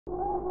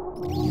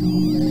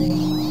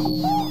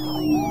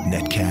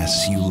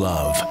Netcasts you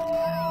love.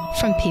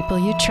 From people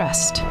you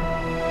trust.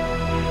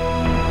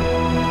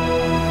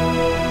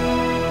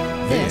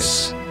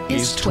 This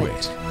is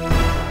Twit.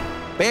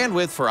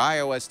 Bandwidth for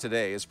iOS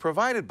today is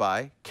provided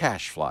by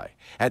CacheFly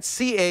at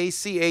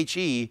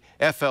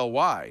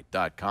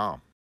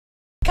CacheFly.com.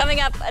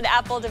 Coming up, an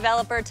Apple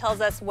developer tells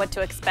us what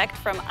to expect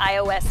from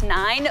iOS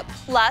 9,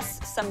 plus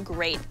some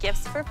great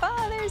gifts for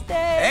Father's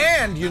Day.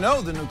 And you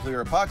know the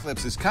nuclear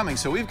apocalypse is coming,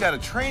 so we've got a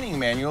training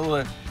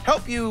manual to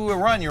help you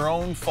run your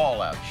own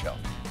Fallout show.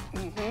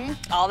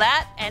 All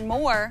that and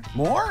more.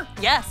 More?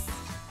 Yes,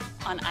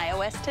 on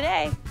iOS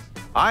Today.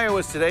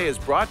 iOS Today is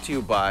brought to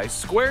you by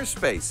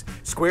Squarespace.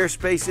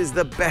 Squarespace is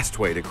the best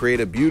way to create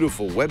a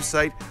beautiful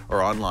website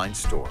or online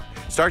store.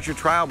 Start your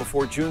trial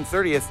before June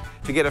 30th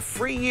to get a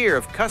free year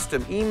of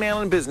custom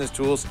email and business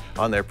tools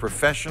on their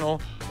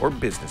professional or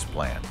business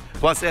plan.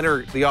 Plus,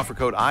 enter the offer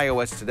code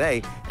iOS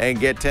Today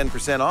and get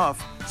 10%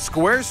 off.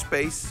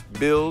 Squarespace,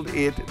 build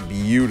it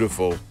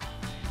beautiful.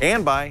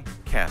 And by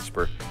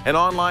Casper, an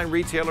online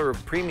retailer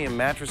of premium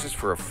mattresses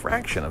for a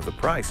fraction of the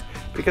price,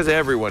 because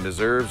everyone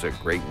deserves a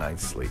great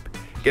night's sleep.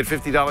 Get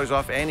 $50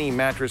 off any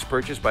mattress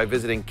purchase by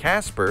visiting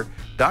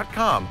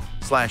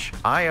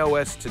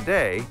Casper.com/iOS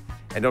Today.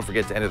 And don't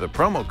forget to enter the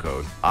promo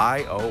code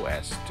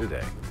iOS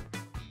Today.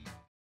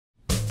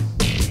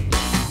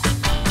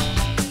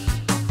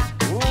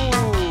 Ooh.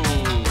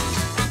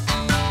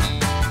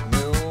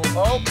 New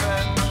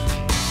open.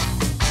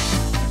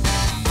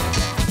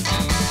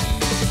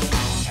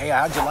 Hey,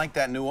 how'd you like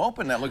that new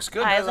open? That looks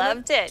good, I doesn't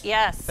loved it,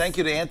 yes. Thank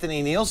you to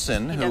Anthony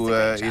Nielsen, who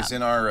does a great is job.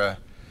 in our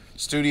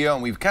studio,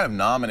 and we've kind of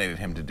nominated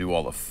him to do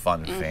all the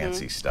fun,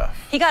 fancy stuff.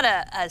 He got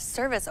a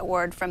service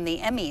award from the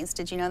Emmys.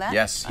 Did you know that?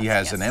 Yes, he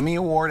has an Emmy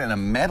Award and a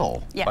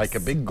medal, Yes. like a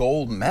big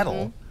gold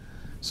medal.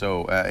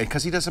 So,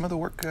 because he does some of the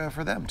work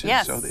for them, too.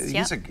 Yes, So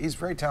he's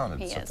very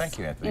talented. So is. thank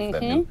you, Anthony, for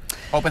that new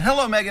open.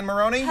 Hello, Megan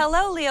Morrone.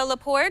 Hello, Leo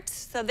Laporte.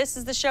 So this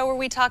is the show where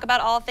we talk about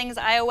all things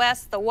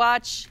iOS, the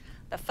watch,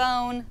 the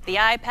phone, the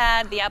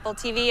iPad, the Apple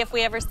TV, if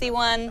we ever see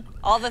one,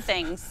 all the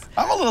things.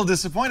 I'm a little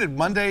disappointed.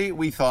 Monday,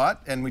 we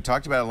thought, and we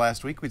talked about it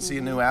last week, we'd see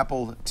a new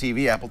Apple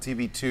TV, Apple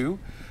TV 2,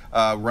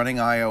 running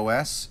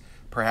iOS,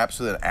 perhaps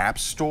with an app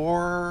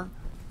store,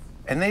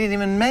 and they didn't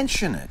even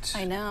mention it.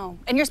 I know.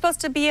 And you're supposed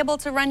to be able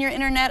to run your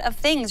Internet of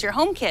Things, your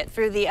HomeKit,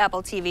 through the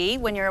Apple TV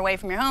when you're away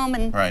from your home.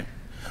 And Right.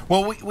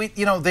 Well,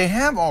 you know, they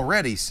have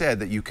already said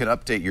that you can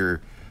update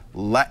your,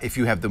 if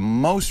you have the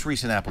most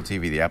recent Apple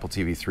TV, the Apple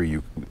TV 3,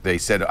 they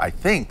said, I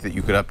think, that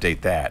you could update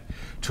that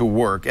to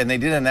work. And they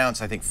did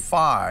announce, I think,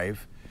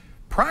 5,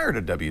 prior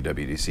to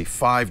WWDC,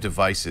 5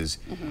 devices,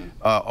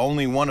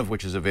 only one of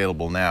which is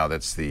available now.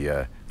 That's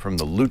the from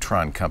the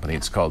Lutron company.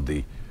 It's called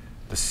the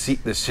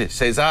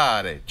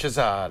Cesare.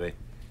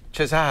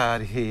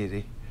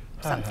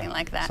 something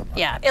like that. Something like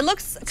Yeah, it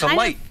looks It's kind a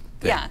light of,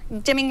 thing. yeah,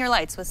 dimming your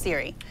lights with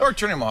Siri. Or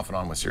turn them off and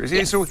on with Siri.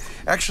 Yes. So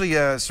actually,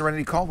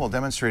 Serenity Caldwell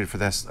demonstrated for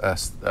this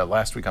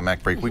last week on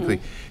Mac Break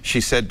Weekly.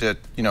 She said that,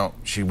 you know,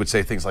 she would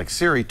say things like,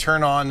 Siri,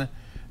 turn on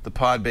the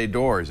pod bay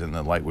doors, and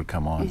the light would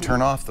come on.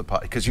 Turn off the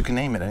pod, because you can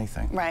name it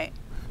anything. Right.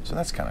 So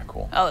that's kind of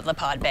cool. Oh, the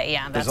pod bay,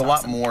 yeah, that's There's a lot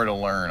awesome. more to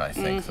learn, I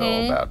think,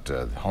 though, about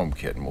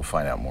HomeKit, and we'll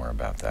find out more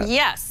about that.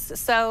 Yes,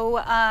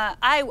 so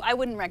I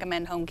wouldn't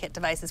recommend HomeKit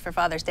devices for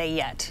Father's Day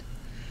yet.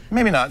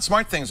 Maybe not.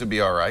 Smart Things would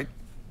be all right.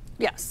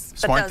 Yes. but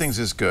Smart those- Things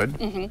is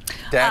good.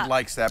 Dad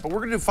likes that. But we're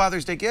going to do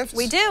Father's Day gifts.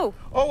 We do.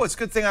 Oh, it's a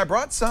good thing I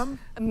brought some.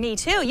 Me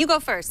too. You go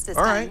first this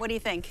All time. right. What do you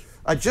think?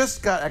 I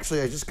just got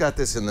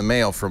this in the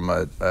mail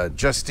from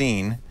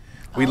Justine.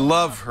 We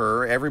love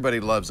her. Everybody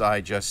loves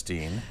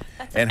Justine.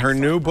 And her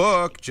new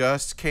book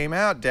just came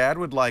out. Dad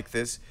would like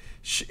this.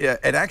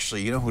 And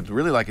actually, you know who'd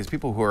really like is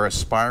people who are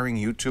aspiring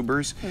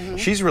YouTubers.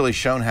 She's really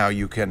shown how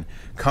you can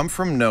come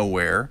from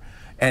nowhere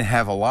and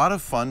have a lot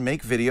of fun,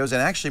 make videos,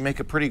 and actually make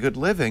a pretty good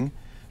living.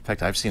 In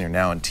fact, I've seen her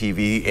now on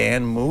TV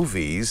and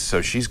movies,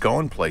 so she's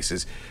going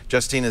places.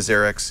 Justine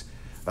Azarek's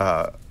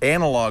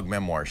analog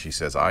memoir, she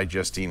says,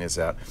 Justine is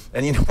out.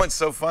 And you know what's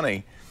so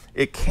funny?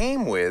 It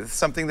came with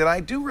something that I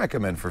do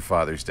recommend for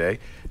Father's Day.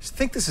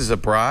 Think this is a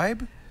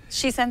bribe?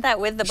 She sent that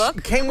with the book?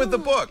 It came with the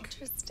book.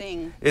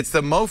 Interesting. It's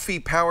the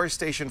Mophie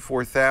Powerstation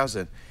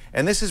 4000.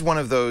 And this is one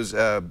of those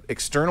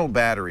external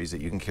batteries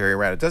that you can carry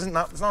around. It's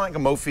not like a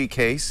Mophie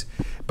case,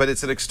 but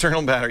it's an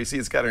external battery. See,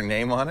 it's got her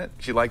name on it.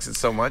 She likes it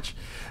so much.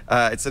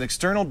 It's an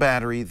external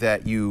battery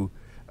that you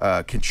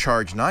can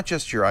charge not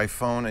just your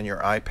iPhone and your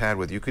iPad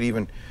with. You could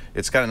even,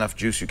 it's got enough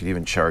juice you could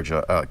even charge,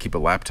 keep a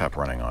laptop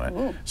running on it.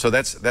 Ooh. So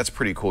that's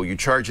pretty cool. You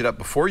charge it up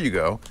before you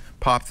go,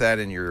 pop that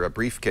in your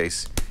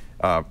briefcase.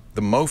 The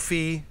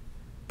Mophie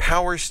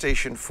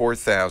Powerstation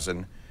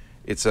 4000.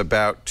 It's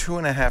about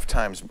 2.5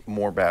 times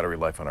more battery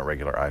life on a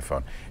regular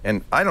iPhone.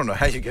 And I don't know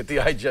how you get the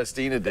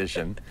Justine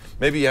edition.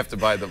 Maybe you have to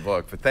buy the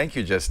book, but thank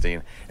you,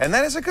 Justine. And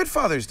that is a good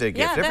Father's Day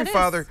gift. Yeah, Every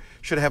father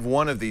should have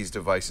one of these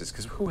devices,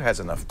 because who has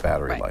enough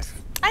battery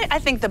life? I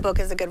think the book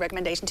is a good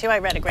recommendation too. I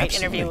read a great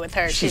interview with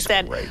her. She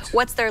said, great.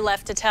 "What's there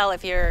left to tell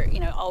if you're,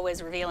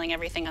 always revealing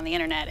everything on the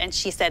internet?" And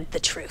she said, "The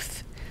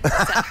truth."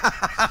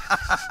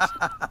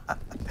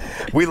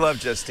 We love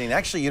Justine.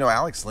 Actually, you know,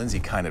 Alex Lindsay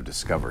kind of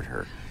discovered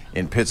her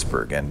in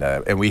Pittsburgh,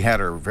 and we had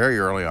her very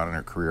early on in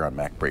her career on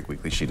Mac Break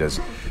Weekly.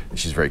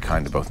 She's very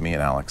kind to both me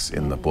and Alex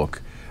in the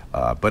book.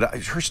 But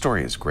her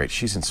story is great.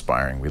 She's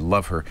inspiring. We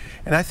love her,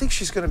 and I think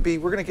she's going to be.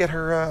 We're going to get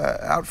her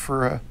out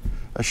for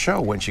a show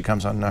when she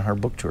comes on her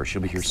book tour.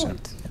 She'll be here soon.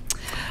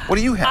 What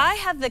do you have? I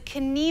have the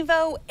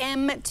Kinivo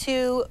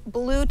M2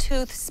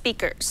 Bluetooth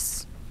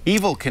speakers.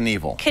 Evil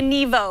Knievel.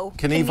 Kinivo.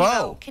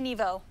 Kinivo.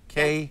 Kinivo.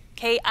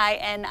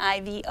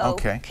 K-I-N-I-V-O.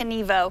 Okay.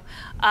 Kinivo.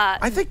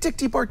 I think Dick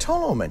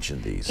DiBartolo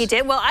mentioned these. He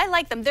did. Well, I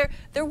like them. They're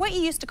what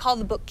you used to call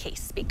the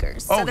bookcase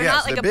speakers. Oh, so they're yes,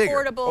 not like they're a bigger.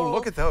 portable. Oh,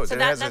 look at those. So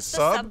It has a that's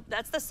sub?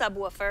 That's the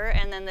subwoofer,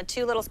 and then the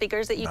two little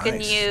speakers that you can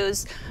Nice.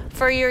 use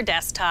for your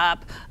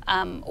desktop,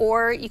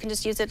 or you can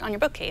just use it on your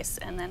bookcase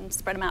and then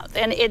spread them out.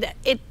 And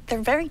they're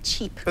very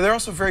cheap. But they're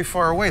also very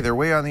far away. They're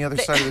way on the other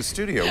side of the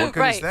studio. What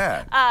good is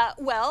that?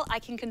 Well, I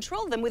can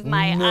control them with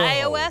my No.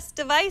 iOS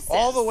devices.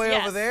 All the way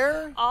Yes. over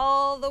there?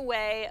 All the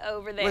way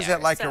over there. Was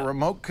that like a So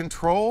remote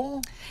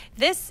control?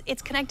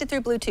 it's connected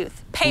through Bluetooth.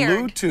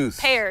 Paired. Bluetooth.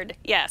 Paired,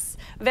 yes.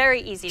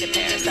 Very easy to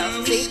pair.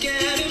 So,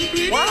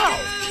 see? Wow.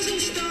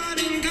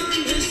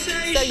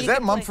 So Is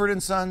that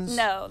Mumford & Sons?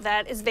 No,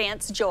 that is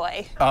Vance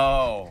Joy.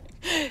 Oh.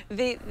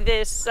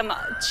 There's some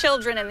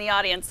children in the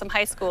audience, some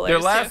high schoolers. They're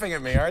laughing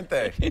at me, aren't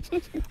they?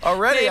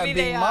 Already I'm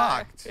Maybe being they are.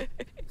 mocked.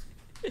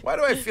 Why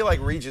do I feel like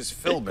Regis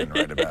Philbin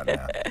right about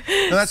now?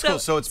 No, that's cool.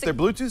 So they're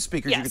Bluetooth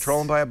speakers. You Yes. control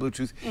them via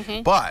Bluetooth.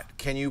 But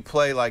can you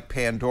play like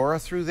Pandora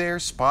through there,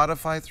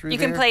 Spotify through You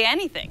there? can play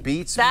anything.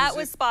 Beats That music?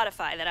 was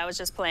Spotify that I was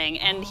just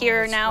playing. And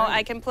here now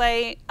I can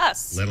play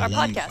us, Let our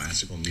alone podcast.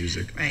 classical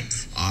music, Right.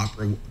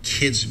 opera,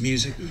 kids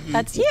music.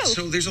 That's you.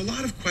 So there's a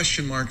lot of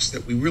question marks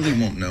that we really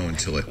won't know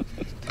until it.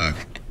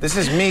 This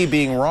is me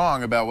being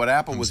wrong about what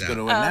Apple was Comes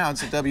going out. to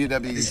announce at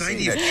WWDC. This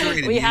idea of next year.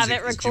 curated We have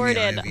music it is Jimmy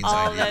recorded, Iovine's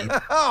all idea.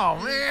 the- Oh,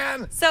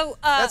 man. So,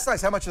 That's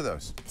nice. How much are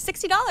those?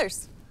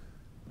 $60.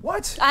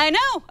 What? I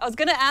know. I was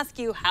going to ask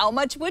you, how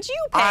much would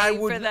you pay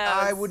for those?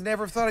 I would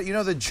never have thought it. You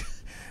know,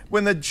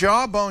 when the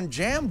Jawbone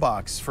Jam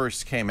Box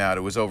first came out,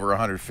 it was over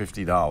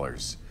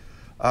 $150.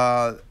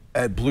 A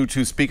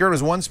Bluetooth speaker. It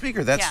was one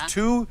speaker. That's Yeah.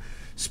 two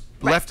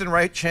left and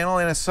right channel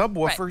and a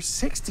subwoofer. Right.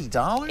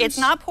 $60? It's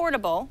not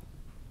portable,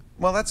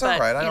 Well, that's but all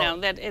right. I you don't.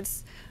 know that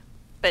it's.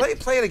 But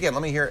Play it again.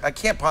 Let me hear. I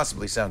can't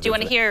possibly sound. do you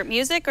want to hear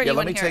music or do Yeah, you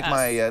let want me to hear take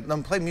us? my.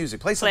 No, play music.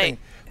 Play Play. something.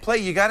 Play.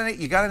 You got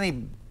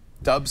any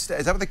dubstep?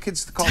 Is that what the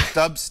kids call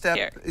dubstep?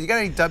 Here. You got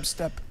any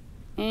dubstep?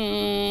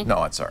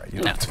 No, it's all right. You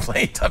don't No. have to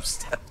play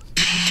dubstep.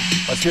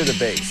 Let's hear the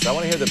bass. I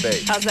want to hear the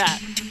bass. How's that?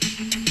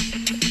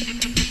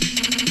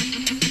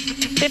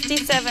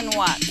 57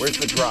 watts. Where's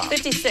the drop?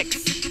 56.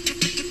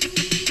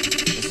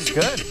 This is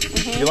good.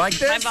 You like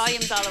this? My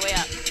volume's all the way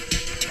up.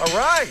 All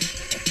right.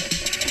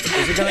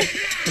 Is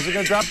it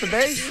gonna drop the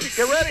bass?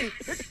 Get ready.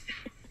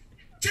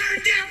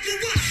 Turn down for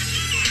what?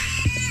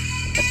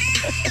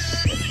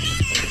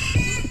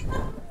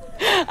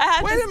 I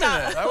had Wait to a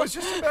stop. minute. I was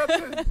just about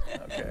to.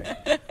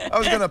 Okay. I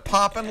was gonna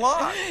pop and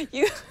lock.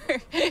 You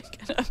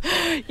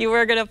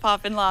were gonna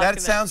pop and lock.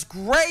 That sounds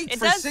great It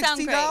for does $60.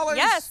 sound great.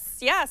 Yes,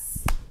 yes.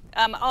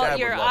 Dad would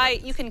love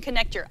it. You can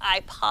connect your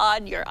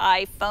iPod, your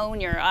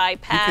iPhone, your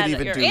iPad,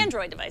 even your do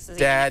Android devices.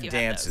 Dad even if you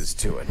have dances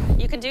those. to it.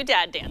 You can do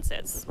dad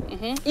dances.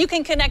 You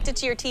can connect it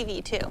to your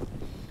TV too.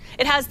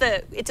 It has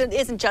it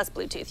isn't just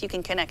Bluetooth. You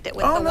can connect it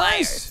with Oh, the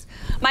nice. wires.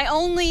 My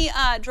only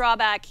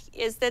drawback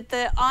is that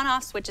the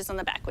on-off switch is on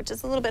the back, which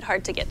is a little bit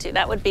hard to get to.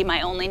 That would be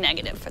my only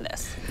negative for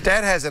this.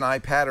 Dad has an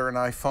iPad or an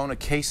iPhone. A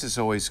case is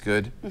always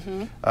good.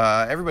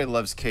 Everybody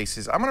loves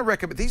cases. I'm going to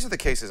recommend. These are the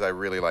cases I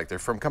really like. They're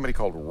from a company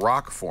called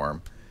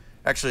Rokform.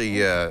 Actually,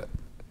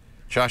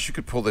 Josh, you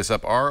could pull this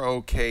up.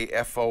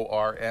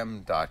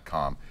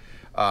 ROKFORM.com.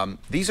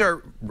 These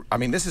are. I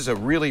mean, this is a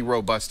really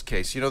robust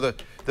case. You know,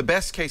 the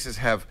best cases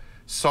have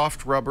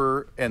soft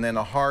rubber and then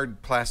a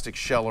hard plastic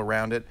shell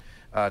around it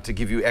to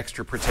give you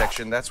extra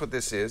protection. That's what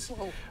this is.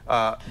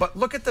 But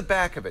look at the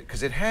back of it,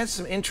 because it has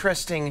some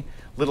interesting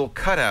little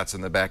cutouts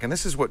in the back, and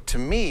this is what, to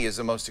me, is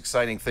the most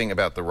exciting thing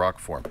about the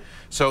Rokform.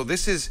 So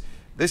this is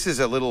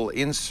a little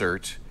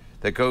insert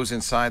that goes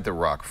inside the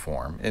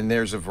Rokform, and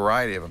there's a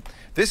variety of them.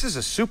 This is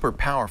a super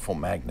powerful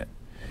magnet.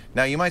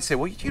 Now, you might say,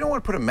 well, you don't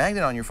want to put a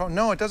magnet on your phone.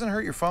 No, it doesn't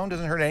hurt your phone,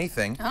 doesn't hurt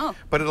anything. Oh.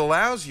 But it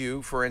allows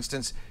you, for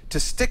instance, to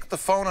stick the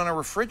phone on a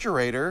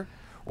refrigerator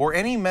or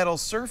any metal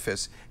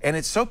surface, and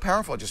it's so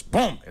powerful, it just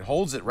boom, it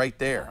holds it right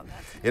there. Oh,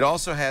 It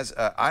also has,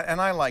 and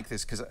I like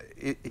this, because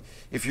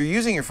if you're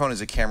using your phone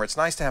as a camera, it's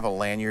nice to have a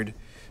lanyard.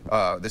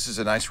 This is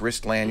a nice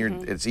wrist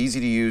lanyard. It's easy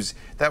to use.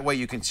 That way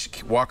you can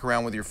walk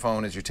around with your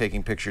phone as you're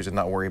taking pictures and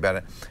not worry about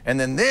it. And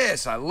then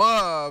this, I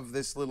love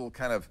this little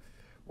kind of,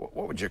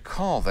 what would you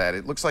call that?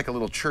 It looks like a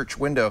little church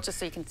window. Just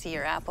so you can see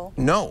your Apple.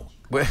 No,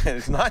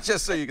 it's not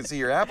just so you can see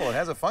your Apple. It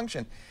has a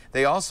function.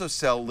 They also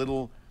sell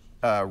little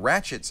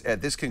ratchets.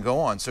 This can go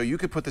on. So you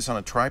could put this on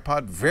a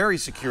tripod, very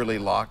securely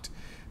locked.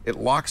 It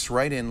locks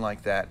right in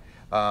like that.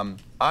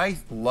 I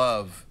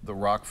love the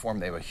Rokform.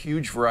 They have a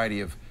huge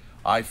variety of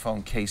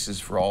iPhone cases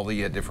for all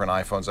the different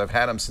iPhones. I've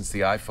had them since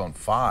the iPhone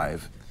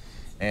 5.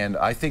 And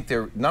I think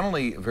they're not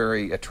only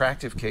very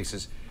attractive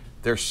cases,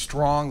 they're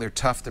strong, they're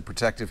tough, they're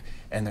protective,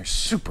 and they're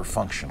super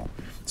functional.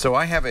 So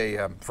I have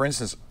a, for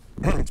instance,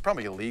 it's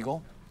probably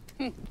illegal,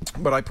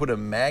 but I put a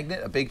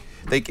magnet,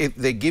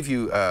 they give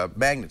you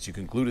magnets you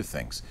can glue to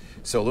things.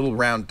 So a little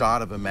round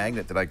dot of a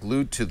magnet that I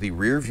glued to the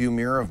rear view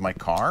mirror of my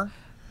car.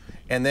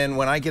 And then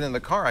when I get in the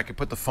car, I can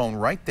put the phone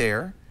right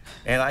there,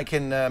 and I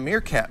can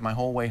meerkat my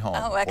whole way home.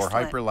 Oh, or excellent.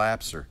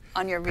 hyperlapse or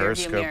On your rear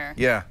view periscope. mirror.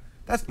 Yeah,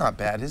 that's not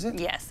bad, is it?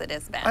 Yes, it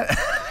is bad.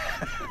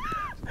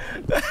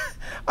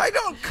 I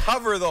don't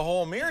cover the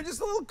whole mirror,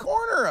 just a little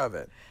corner of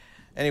it.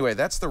 Anyway,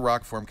 that's the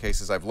Rokform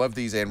cases. I've loved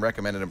these and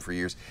recommended them for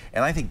years,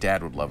 and I think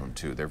Dad would love them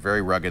too. They're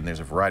very rugged, and there's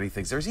a variety of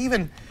things. There's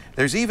even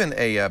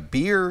a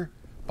beer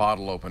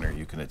bottle opener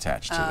you can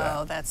attach to that.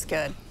 Oh, that's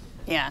good.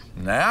 Yeah.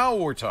 Now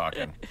we're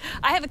talking.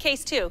 I have a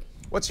case too.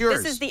 What's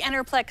yours? This is the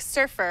Enerplex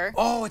surfr.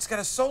 Oh, it's got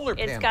a solar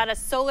panel. It's got a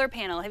solar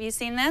panel. Have you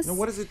seen this? Now,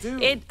 what does it do?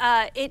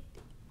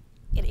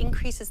 It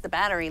increases the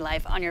battery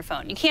life on your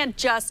phone. You can't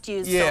just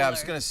use solar. Yeah, I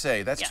was going to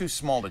say, that's too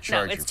small to charge your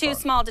phone. No, it's too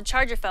small to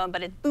charge your phone,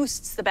 but it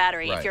boosts the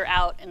battery. Right. If you're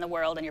out in the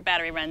world and your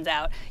battery runs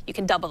out, you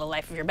can double the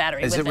life of your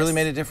battery Has with it really this.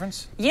 made a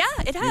difference? Yeah,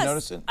 it has. You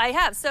noticed it? I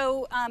have.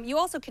 So you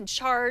also can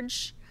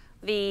charge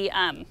the,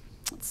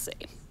 let's see.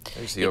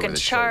 There's the You can over-the-shoulder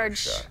charge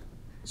shot.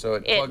 So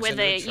it it plugs with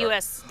into a the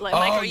USB.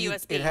 Oh,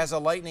 USB. it has a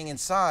lightning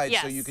inside,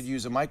 so Yes. you could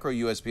use a micro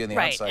USB on the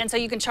Right, outside. and so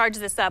you can charge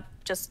this up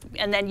just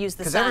and then use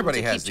the sun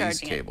everybody to has keep these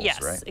charging cables, it.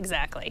 Yes, right?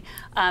 exactly.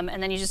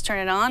 And then you just turn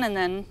it on, and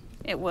then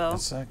it will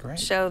great.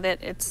 show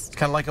that it's. It's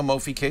kind of like a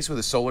Mophie case with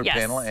a solar Yes.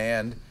 panel,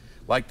 and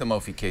like the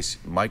Mophie case,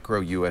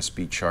 micro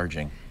USB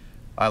charging.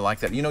 I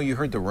like that. You know, you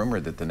heard the rumor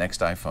that the next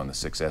iPhone, the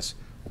 6S,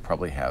 will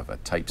probably have a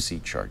Type-C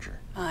charger.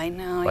 I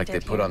know. Like I they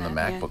did put hear on the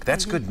that, MacBook. yeah.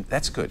 That's good.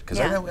 That's good, because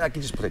I Yeah. know I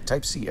can just put a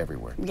Type-C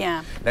everywhere.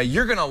 Yeah. Now,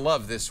 you're going to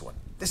love this one.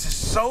 This is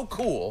so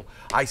cool.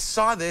 I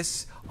saw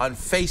this on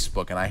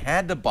Facebook, and I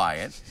had to buy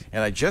it,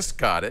 and I just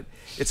got it.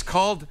 It's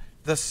called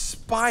the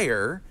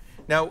Spire.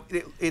 Now,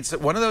 it's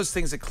one of those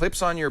things that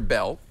clips on your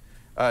belt,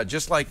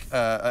 just like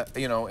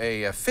you know,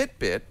 a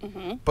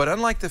Fitbit. But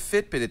unlike the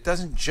Fitbit, it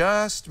doesn't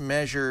just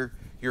measure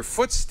your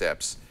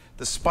footsteps.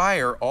 The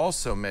Spire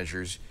also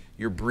measures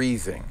your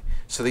breathing.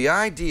 So the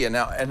idea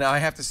now, and I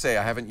have to say,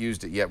 I haven't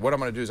used it yet. What I'm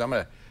going to do is I'm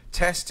going to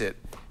test it.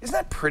 Isn't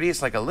that pretty?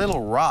 It's like a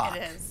little rock.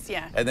 It is,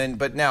 yeah. And then,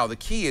 but now the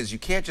key is you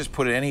can't just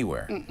put it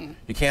anywhere.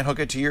 You can't hook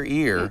it to your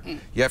ear.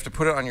 You have to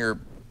put it on your,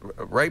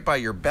 right by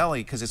your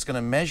belly, because it's going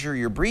to measure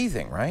your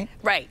breathing, right?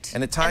 Right.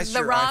 And it ties to the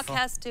your rock iPhone.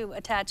 has to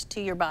attach to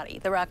your body.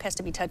 The rock has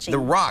to be touching. The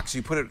rocks,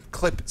 you put it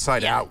clip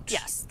side out.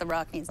 Yes, the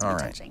rock needs to All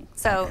be right. touching.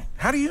 So. Okay.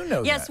 How do you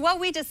know Yes, that? what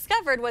we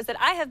discovered was that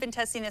I have been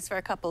testing this for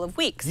a couple of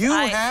weeks. You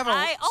have a-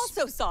 I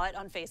also saw it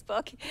on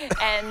Facebook,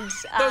 and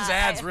Those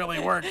ads really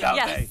worked, don't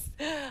yes.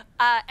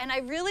 And I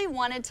really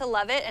wanted to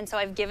love it, and so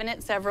I've given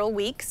it several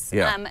weeks.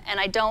 Yeah. And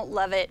I don't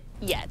love it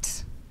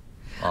yet.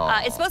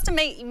 It's supposed to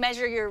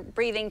measure your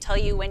breathing, tell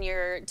you when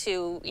you're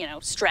too,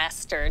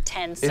 stressed or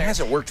tense. It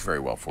hasn't worked very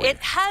well for you. It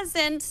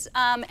hasn't,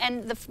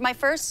 and my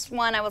first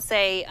one, I will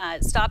say,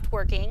 stopped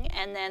working,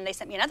 and then they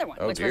sent me another one,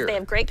 Oh, which dear. was they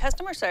have great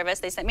customer service.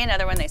 They sent me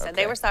another one. They said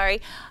they Okay. were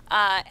sorry,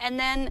 and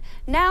then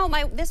now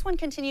this one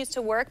continues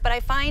to work, but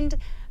I find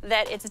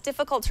that it's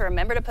difficult to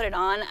remember to put it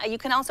on. You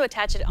can also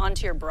attach it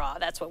onto your bra.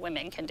 That's what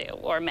women can do,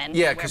 or men.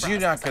 Yeah, can wear because bras you're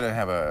not also. going to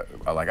have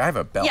like I have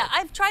a belt. Yeah,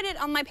 I've tried it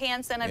on my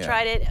pants, and I've Yeah.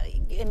 tried it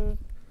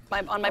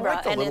on my bra. I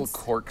like the and little it's,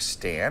 cork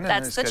stand, and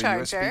that's it's the got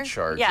charger. a USB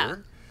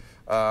charger.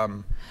 Yeah.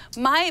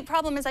 My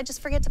problem is I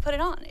just forget to put it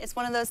on. It's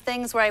one of those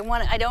things where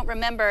I don't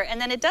remember, and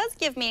then it does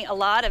give me a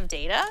lot of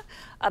data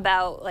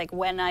about like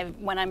when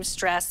I'm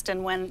stressed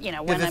and when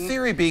when the I'm.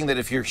 theory being that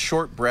if you're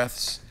short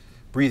breaths,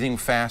 breathing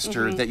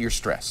faster, that you're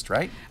stressed,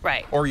 right?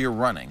 Right. Or you're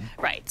running.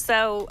 Right.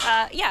 So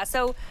yeah.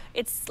 So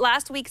it's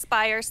last week's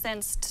Spire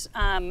sensed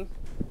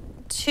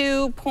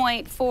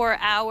 2.4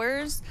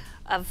 hours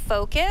of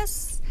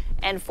focus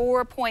and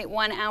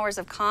 4.1 hours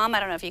of calm. I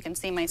don't know if you can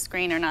see my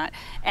screen or not.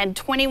 And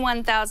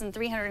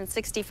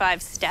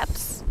 21,365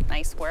 steps.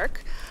 Nice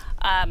work.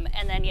 And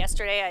then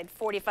yesterday I had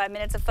 45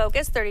 minutes of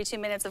focus, 32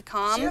 minutes of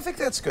calm. See, I think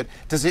that's good.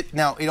 Does it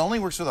now? It only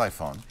works with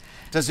iPhone.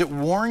 Does it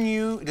warn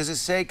you? Does it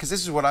say? Because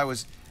this is what I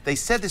was. They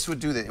said this would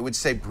do that. It would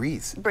say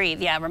breathe.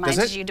 Breathe, yeah, Does reminds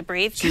it? you to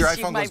breathe. So your 'cause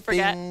you iPhone might goes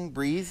forget. bing,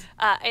 breathe.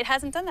 It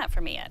hasn't done that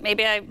for me yet.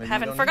 Maybe I you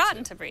haven't don't need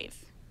forgotten to. to breathe.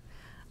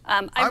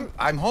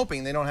 I'm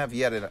hoping they don't have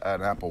yet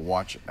an Apple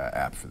Watch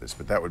app for this,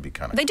 but that would be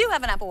kind of. They do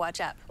have an Apple Watch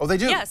app. Oh, they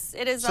do? Yes,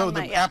 it is so on the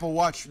my, yeah. Apple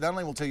Watch not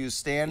only will tell you to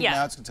stand, Yeah.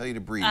 now it's going to tell you to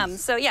breathe.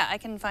 So yeah, I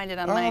can find it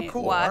on Oh, my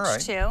cool. watch All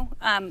right. too.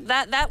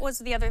 That was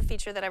the other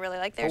feature that I really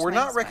like. but There's we're my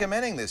not Spire.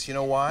 recommending this. You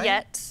know why?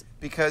 Yet.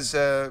 Because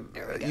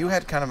you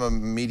had kind of a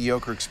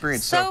mediocre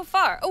experience. So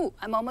far. Oh,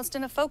 I'm almost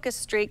in a focus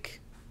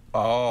streak.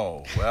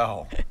 Oh,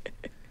 well.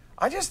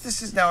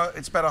 This is now,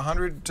 it's about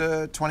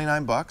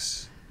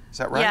 $129. Is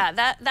that right? Yeah,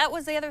 that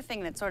was the other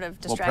thing that sort of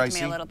distracted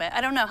me a pricey? little bit.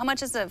 I don't know. How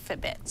much is a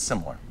Fitbit?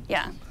 Similar.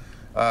 Yeah.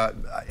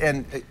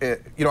 And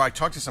I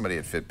talked to somebody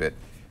at Fitbit.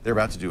 They're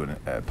about to do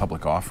a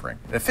public offering.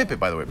 A Fitbit,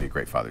 by the way, would be a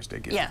great Father's Day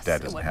gift. Yes, if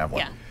Dad it doesn't would, have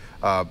one. yeah.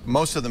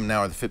 Most of them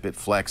now are the Fitbit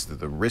Flex,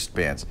 the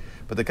wristbands.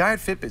 But the guy at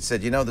Fitbit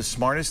said, you know, the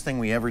smartest thing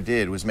we ever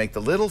did was make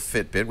the little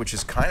Fitbit, which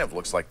is kind of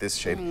looks like this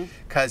shape,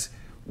 because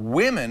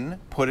women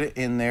put it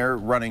in their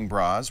running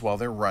bras while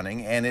they're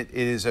running, and it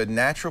is a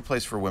natural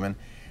place for women,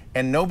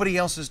 and nobody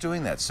else is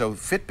doing that. So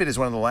Fitbit is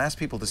one of the last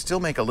people to still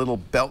make a little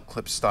belt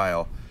clip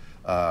style.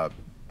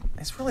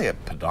 It's really a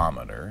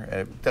pedometer.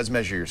 It does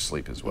measure your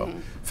sleep as well.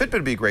 Fitbit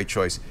would be a great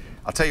choice.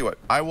 I'll tell you what,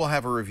 I will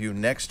have a review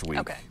next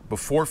week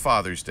before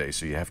Father's Day,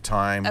 so you have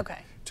time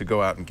to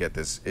go out and get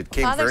this. It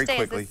came very quickly. Father's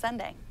Day is this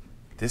Sunday.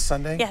 This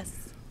Sunday?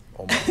 Yes.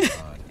 Oh my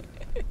God.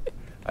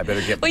 I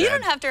better get Well, you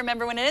don't have to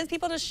remember when it is.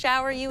 People just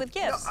shower you with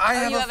gifts. No, I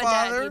have a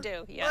father. You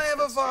do. Yes, I have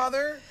a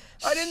father.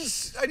 I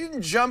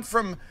didn't jump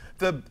from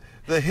the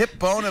hip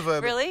bone of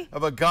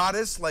a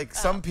goddess like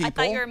some people. I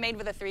thought you were made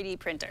with a 3D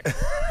printer.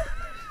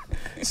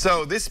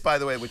 So this, by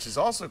the way, which is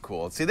also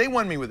cool. See, they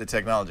won me with the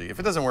technology. If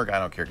it doesn't work, I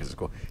don't care because it's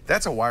cool.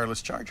 That's a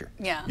wireless charger.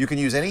 Yeah. You can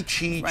use any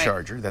Qi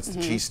charger, that's the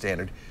Qi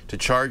standard, to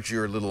charge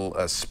your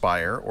little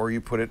Spire, or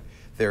you put it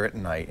there at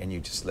night and you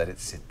just let it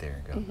sit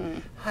there and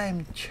go,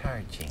 I'm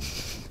charging.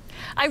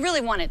 I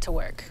really want it to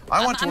work.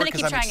 I want it to work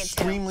because I'm trying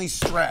extremely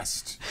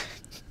stressed.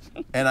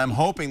 And I'm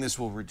hoping this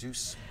will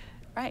reduce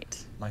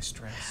my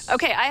stress.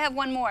 Okay, I have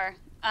one more.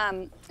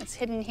 It's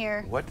hidden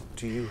here. What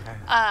do you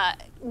have?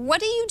 What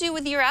do you do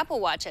with your Apple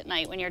Watch at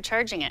night when you're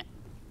charging it?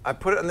 I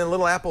put it in the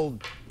little Apple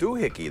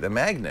doohickey, the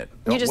magnet.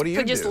 You just, what do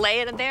you just lay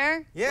it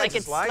there? Yeah, like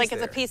it's lies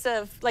it's a piece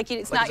of,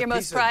 it's not your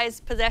most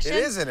prized possession?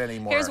 It isn't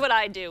anymore. Here's what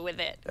I do with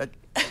it.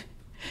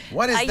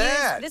 What is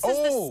that? This is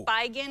the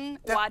Spigen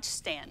watch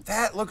stand.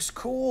 That looks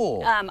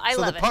cool. I love it.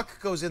 So the puck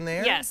goes in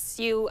there? Yes,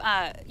 you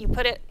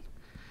put it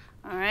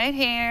right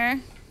here.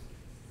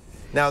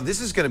 Now,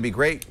 this is going to be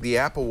great. The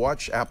Apple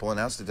Watch, Apple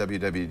announced at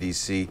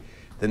WWDC,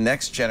 the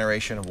next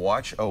generation of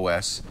Watch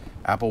OS.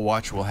 Apple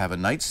Watch will have a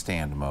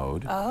nightstand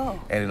mode.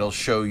 And it'll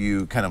show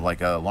you kind of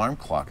like an alarm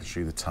clock. It'll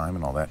show you the time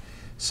and all that.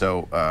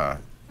 So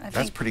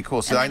that's pretty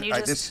cool. So and you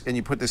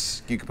put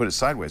this, you can put it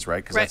sideways,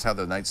 right? Because that's how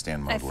the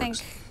nightstand mode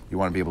works. You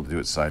want to be able to do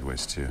it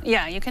sideways too.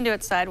 Yeah, you can do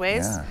it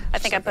sideways. Yeah. I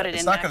think I put it in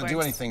It's not going to do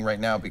anything right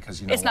now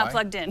because you know it's not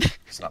plugged in.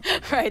 It's not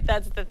plugged in. Right,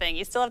 that's the thing.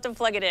 You still have to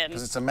plug it in.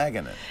 Because it's a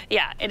magnet.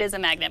 Yeah, it is a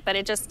magnet, but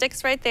it just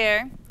sticks right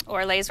there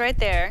or lays right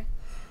there.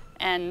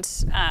 And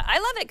I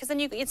love it because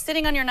then it's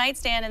sitting on your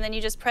nightstand and then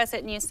you just press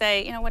it and you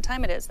say, you know, what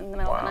time it is in the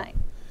middle of the night.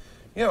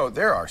 You know,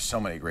 there are so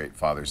many great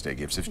Father's Day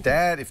gifts. If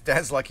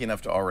Dad's lucky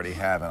enough to already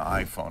have an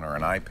iPhone or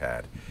an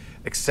iPad,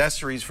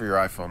 accessories for your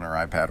iPhone or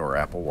iPad or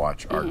Apple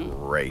Watch are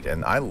great.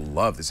 And I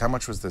love this. How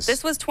much was this?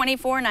 This was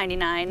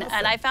 $24.99,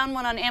 and I found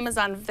one on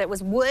Amazon that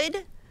was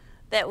wood.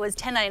 That was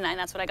 $10.99.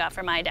 That's what I got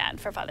for my dad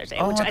for Father's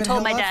Day, which I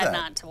told my dad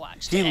not to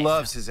watch today. He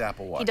loves his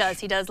Apple Watch. He does.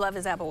 He does love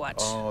his Apple Watch.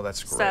 Oh,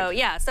 that's great. So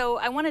yeah, so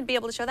I wanted to be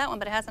able to show that one,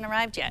 but it hasn't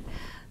arrived yet.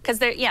 Because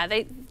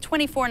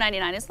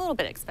 $24.99 is a little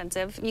bit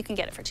expensive. You can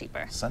get it for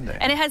cheaper. Sunday.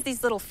 And it has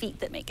these little feet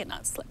that make it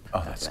not slip.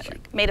 Oh, that's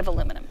cute. Made of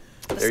aluminum.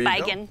 The there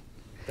Spigen. You go.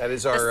 That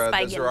is our,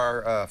 those are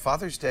our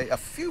Father's Day, a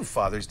few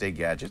Father's Day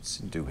gadgets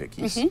and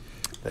doohickeys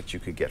that you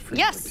could get for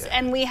your dad.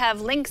 And we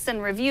have links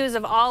and reviews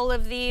of all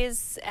of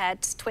these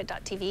at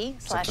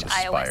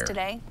twit.tv/iOS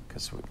today.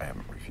 Because I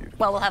haven't reviewed it.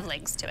 Well, we'll have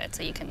links to it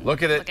so you can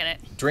look at it,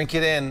 drink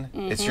it in.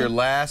 It's your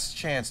last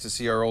chance to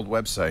see our old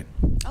website.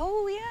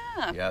 Oh,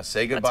 yeah. Yeah,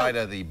 say goodbye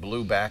to the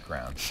blue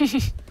background.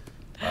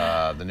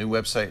 The new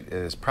website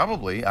is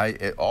probably,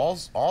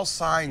 all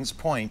signs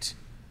point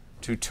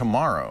to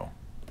tomorrow.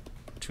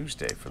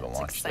 Tuesday for the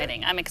launch.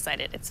 Exciting. I'm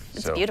excited. It's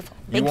so beautiful.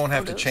 You won't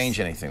have to change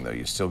anything though.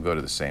 You still go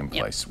to the same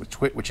place with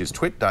Twit, which is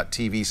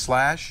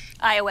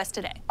twit.tv/iOS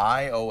today.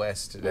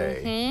 iOS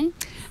today.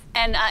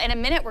 And in a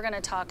minute, we're going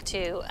to talk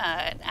to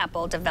an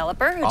Apple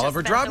developer who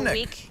Oliver just spent Drobnik. a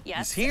week.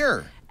 Yes, he's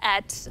here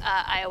at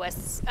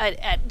iOS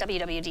at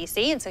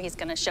WWDC, and so he's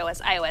going to show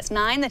us iOS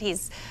 9 that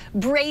he's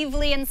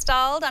bravely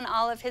installed on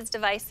all of his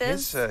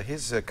devices.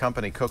 His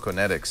company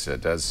Coconetics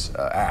does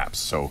apps,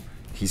 so.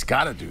 He's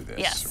got to do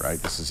this, right?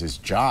 This is his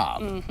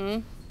job.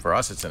 For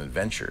us, it's an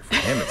adventure. For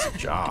him, it's a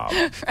job.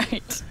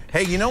 Right.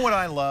 Hey, you know what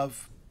I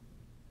love?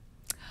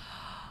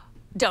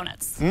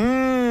 Donuts.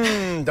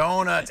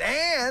 Donuts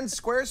and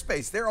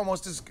Squarespace.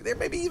 They're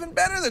maybe even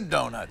better than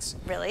donuts.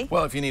 Really?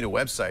 Well, if you need a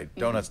website,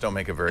 donuts don't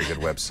make a very good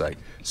website.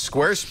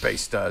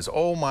 Squarespace does.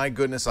 Oh my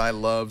goodness, I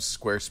love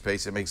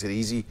Squarespace. It makes it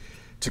easy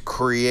to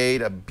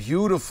create a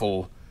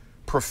beautiful,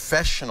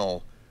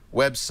 professional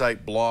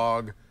website,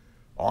 blog,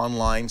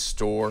 online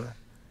store.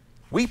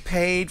 We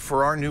paid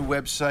for our new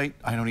website,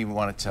 I don't even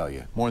want to tell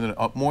you, more than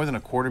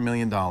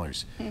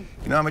 $250,000. You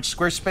know how much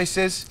Squarespace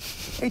is?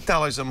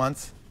 $8 a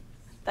month.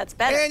 That's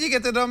better. And you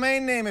get the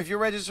domain name if you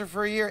register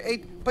for a year.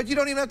 But you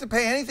don't even have to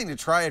pay anything to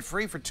try it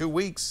free for 2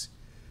 weeks.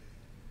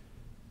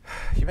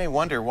 You may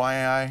wonder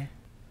why I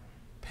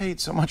paid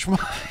so much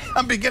money.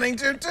 I'm beginning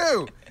to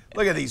too.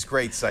 Look at these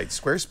great sites,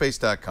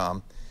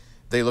 squarespace.com.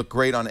 They look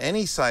great on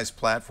any size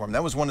platform.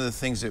 That was one of the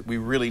things that we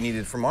really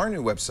needed from our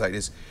new website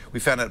is we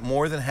found out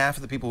more than half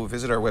of the people who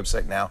visit our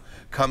website now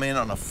come in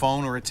on a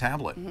phone or a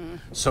tablet.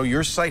 So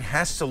your site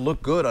has to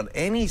look good on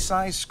any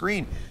size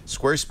screen.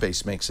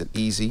 Squarespace makes it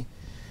easy.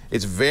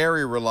 It's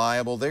very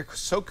reliable. They're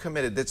so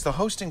committed. It's the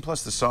hosting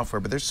plus the software,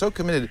 but they're so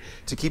committed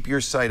to keep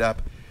your site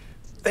up.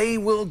 They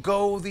will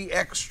go the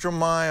extra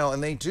mile,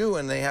 and they do,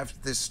 and they have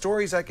the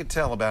stories I could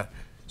tell about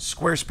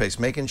Squarespace,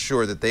 making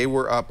sure that they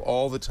were up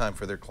all the time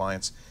for their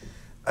clients.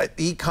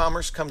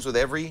 E-commerce comes with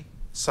every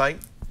site.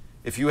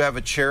 If you have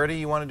a charity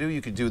you want to do,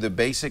 you could do the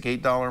basic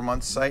 $8 a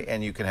month site,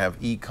 and you can have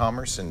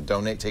e-commerce and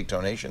take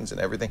donations and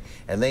everything,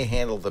 and they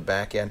handle the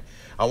back end.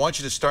 I want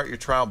you to start your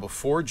trial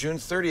before June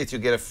 30th.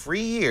 You'll get a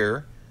free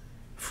year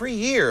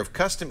of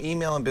custom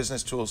email and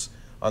business tools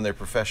on their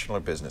professional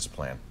or business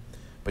plan.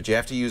 But you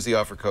have to use the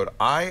offer code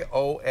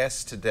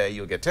iOS today.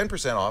 You'll get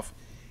 10% off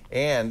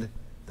and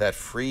that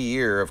free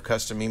year of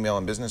custom email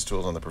and business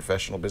tools on the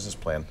professional business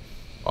plan.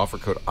 Offer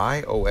code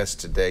iOS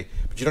today.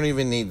 But you don't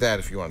even need that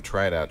if you want to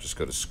try it out. Just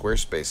go to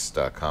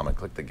squarespace.com and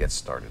click the Get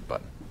Started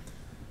button.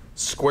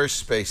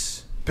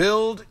 Squarespace.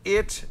 Build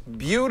it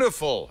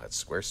beautiful at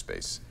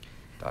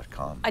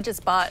squarespace.com. I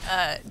just bought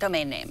a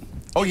domain name.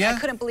 Oh, yeah? I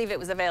couldn't believe it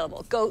was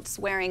available.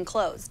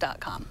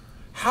 goatswearingclothes.com.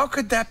 How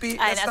could that be?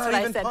 That's not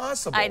even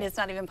possible. It's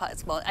not even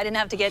possible. I didn't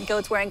have to get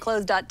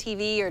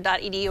goatswearingclothes.tv or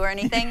 .edu or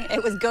anything.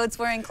 It was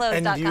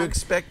goatswearingclothes.com. And do you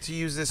expect to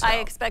use this? I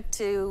expect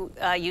to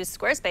use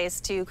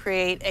Squarespace to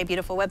create a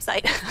beautiful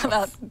website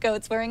about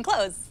goats wearing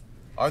clothes.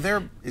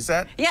 Is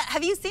that? Yeah,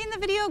 have you seen the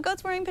video,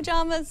 Goats Wearing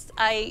Pajamas?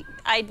 I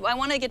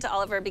want to get to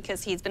Oliver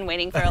because he's been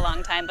waiting for a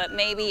long time, but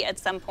maybe at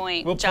some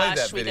point,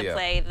 Josh, we could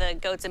play the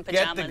Goats in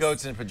Pajamas. Get the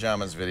Goats in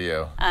Pajamas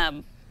video.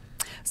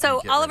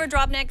 So Oliver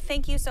Drobnik,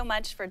 thank you so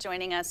much for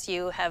joining us.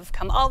 You have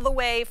come all the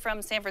way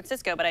from San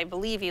Francisco, but I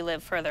believe you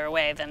live further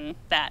away than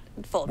that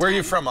full time. Where are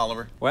you from,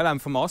 Oliver? Well, I'm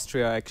from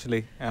Austria,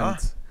 actually. And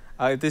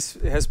this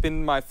has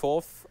been my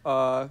fourth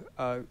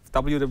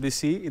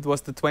WWC. It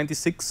was the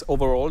 26th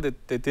overall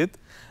that they did,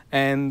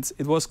 and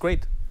it was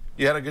great.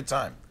 You had a good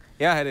time?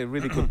 Yeah, I had a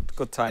really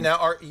good time.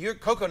 Now, your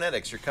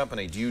Coconetics, your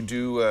company, do you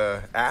do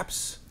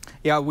apps?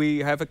 Yeah, we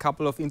have a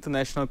couple of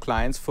international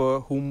clients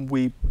for whom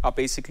we are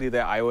basically the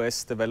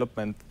iOS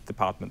development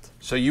department.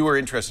 So you were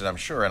interested, I'm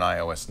sure, in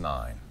iOS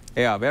 9.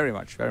 Yeah, very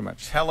much, very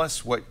much. Tell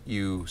us what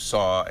you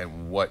saw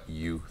and what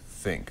you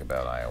think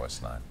about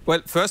iOS 9.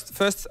 Well,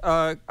 first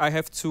I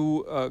have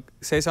to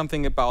say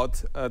something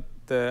about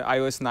the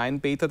iOS 9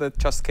 beta that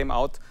just came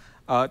out.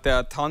 There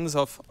are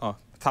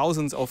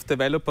thousands of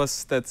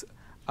developers that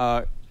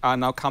are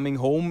now coming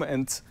home,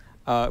 and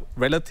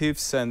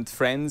relatives and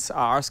friends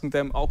are asking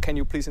them, "Oh, can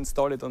you please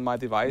install it on my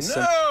device?"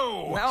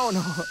 No!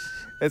 No.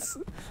 It's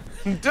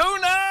do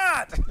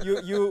not!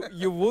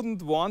 you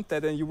wouldn't want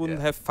that, and you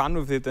wouldn't have fun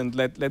with it. And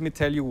let me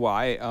tell you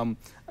why.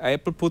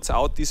 Apple puts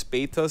out these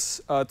betas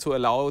to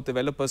allow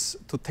developers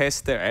to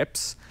test their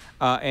apps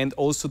and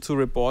also to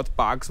report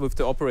bugs with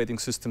the operating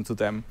system to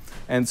them.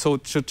 And so,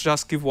 to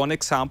just give one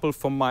example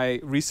from my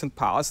recent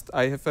past,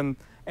 I have an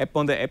app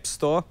on the App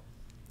Store,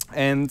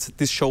 and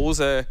this shows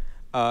a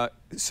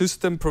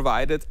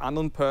system-provided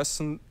unknown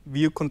person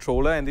view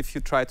controller, and if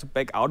you try to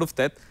back out of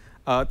that,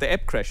 the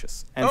app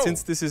crashes. And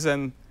since this is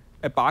a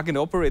bug in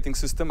the operating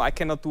system, I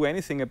cannot do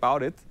anything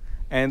about it.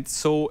 And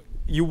so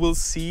you will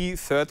see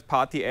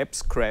third-party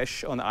apps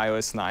crash on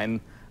iOS 9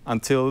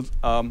 until,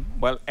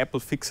 well, Apple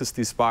fixes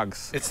these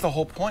bugs. It's the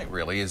whole point,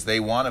 really, is they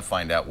want to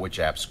find out which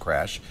apps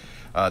crash.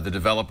 The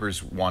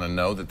developers want to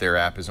know that their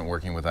app isn't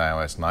working with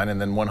iOS 9, and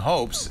then one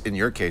hopes, in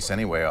your case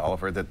anyway,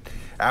 Oliver, that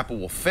Apple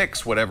will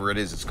fix whatever it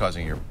is that's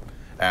causing your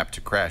app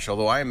to crash.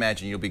 Although I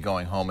imagine you'll be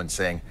going home and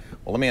saying,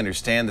 well, let me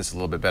understand this a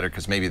little bit better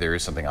because maybe there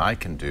is something I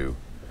can do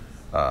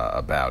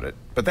about it.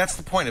 But that's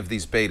the point of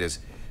these betas.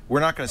 We're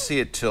not going to see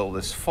it till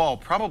this fall.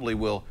 Probably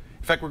will.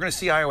 In fact, we're going to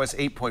see iOS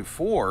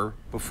 8.4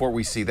 before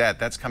we see that.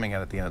 That's coming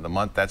out at the end of the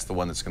month. That's the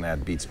one that's going to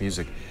add Beats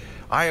Music.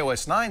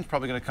 iOS 9 is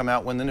probably going to come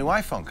out when the new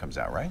iPhone comes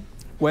out, right?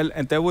 Well,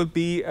 and there will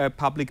be a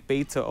public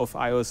beta of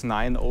iOS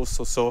 9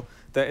 also, so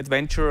the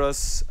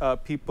adventurous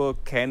people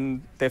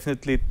can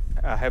definitely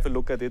have a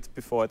look at it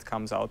before it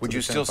comes out. Would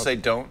you still say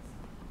don't?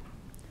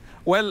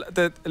 Well,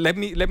 let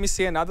me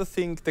say another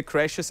thing. The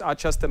crashes are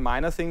just a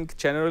minor thing.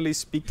 Generally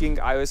speaking,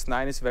 iOS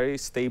 9 is very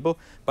stable,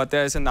 but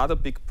there is another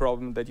big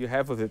problem that you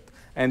have with it.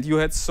 And you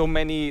had so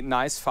many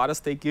nice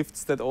Father's Day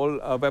gifts that all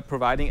were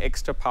providing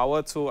extra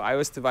power to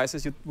iOS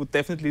devices. You would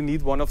definitely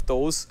need one of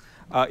those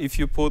if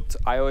you put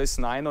iOS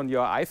 9 on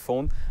your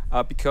iPhone,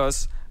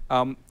 because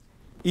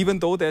even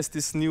though there's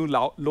this new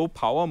low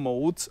power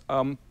mode,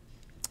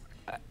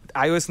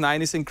 iOS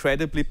 9 is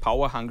incredibly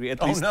power hungry.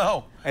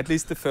 At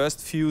least the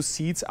first few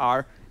seeds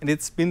are, and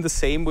it's been the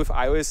same with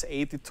iOS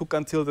 8. It took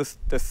until the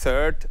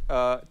third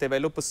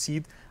developer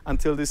seed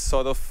until this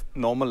sort of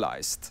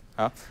normalized.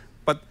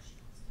 But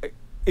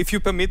if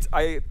you permit,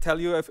 I tell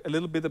you a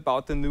little bit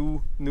about the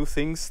new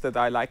things that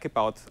I like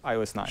about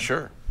iOS 9.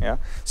 Sure. Yeah.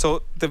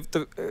 So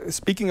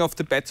speaking of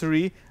the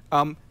battery,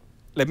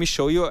 let me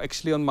show you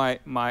actually on my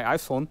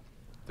iPhone.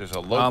 There's a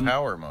low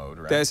power mode,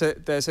 right?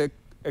 There's a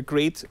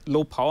great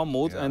low power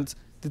mode, and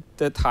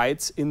that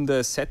hides in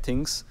the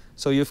settings.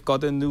 So you've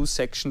got a new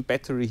section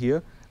battery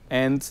here,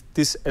 and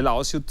this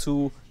allows you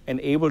to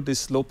enable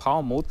this low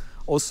power mode.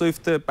 Also,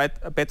 if the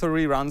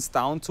battery runs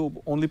down to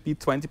only be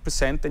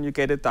 20%, then you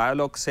get a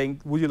dialog saying,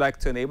 would you like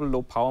to enable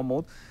low power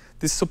mode?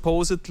 This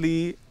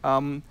supposedly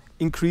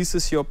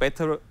increases your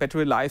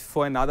battery life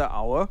for another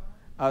hour.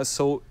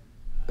 So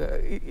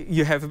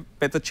you have a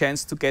better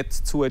chance to get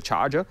to a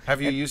charger.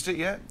 Have you used it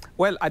yet?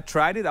 Well, I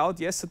tried it out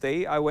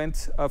yesterday. I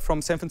went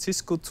from San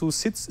Francisco to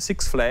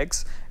Six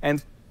Flags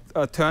and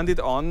turned it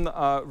on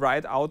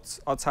right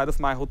outside of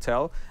my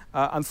hotel.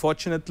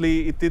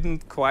 Unfortunately, it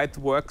didn't quite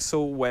work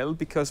so well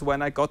because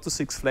when I got to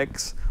Six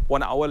Flags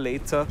 1 hour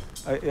later,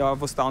 I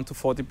was down to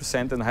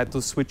 40% and I had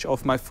to switch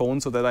off my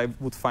phone so that I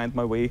would find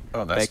my way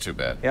Oh, that's back. too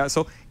bad. Yeah,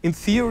 so in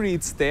theory,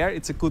 it's there.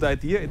 It's a good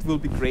idea. It will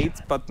be great,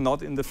 but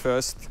not in the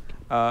first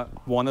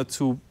 1 or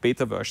 2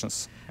 beta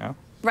versions. Yeah.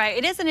 Right,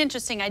 it is an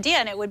interesting idea,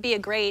 and it would be a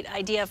great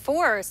idea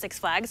for Six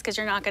Flags because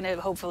you're not going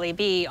to hopefully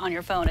be on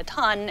your phone a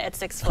ton at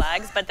Six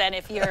Flags. But then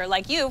if you're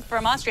like you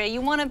from Austria,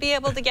 you want to be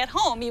able to get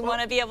home. You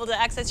want to be able to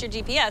access your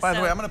GPS. By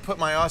the way, I'm going to put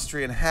my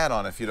Austrian hat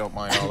on, if you don't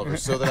mind, Oliver,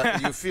 so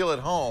that you feel at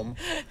home.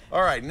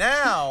 All right,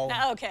 now.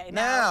 Okay,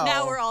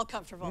 now we're all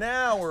comfortable.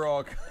 Now we're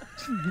all.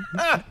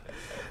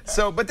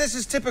 So, but this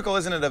is typical,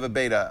 isn't it, of a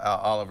beta,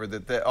 Oliver?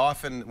 That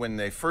often when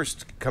they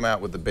first come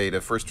out with the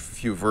beta, first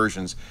few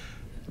versions,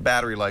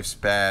 battery life's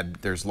bad,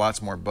 there's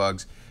lots more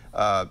bugs,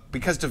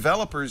 because the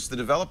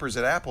developers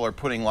at Apple are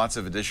putting lots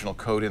of additional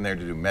code in there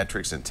to do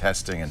metrics and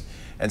testing,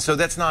 and so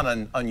that's not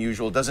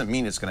unusual. It doesn't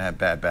mean it's going to have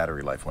bad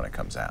battery life when it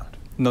comes out.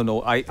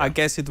 No, I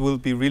guess it will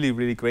be really,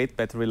 really great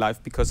battery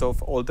life because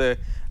of all the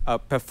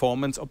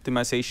performance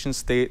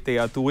optimizations they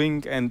are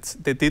doing, and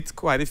they did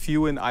quite a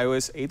few in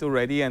iOS 8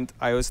 already, and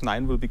iOS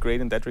 9 will be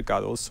great in that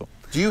regard also.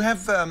 Do you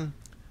have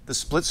the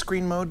split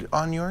screen mode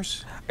on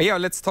yours? Yeah,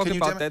 let's talk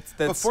about that.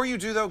 Before you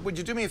do, though, would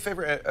you do me a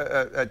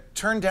favor?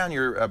 Turn down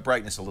your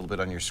brightness a little bit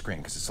on your screen,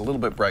 because it's a little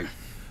bit bright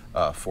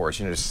for us.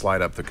 You know, just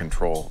slide up the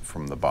control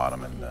from the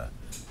bottom and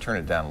turn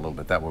it down a little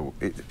bit. That way,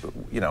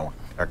 you know,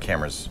 our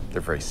cameras,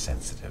 they're very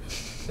sensitive.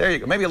 There you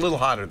go. Maybe a little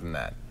hotter than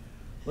that.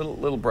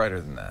 Little brighter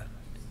than that.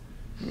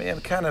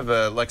 Man, kind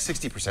of like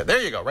 60%.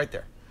 There you go, right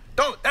there.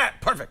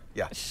 Perfect.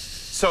 Yeah.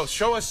 So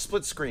show us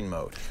split screen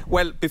mode.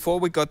 Well, before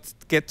we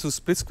get to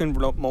split screen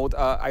mode,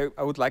 I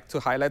would like to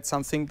highlight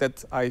something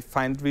that I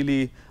find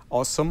really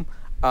awesome.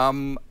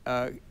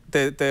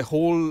 The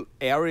whole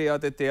area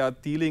that they are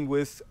dealing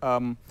with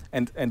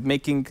and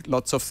making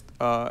lots of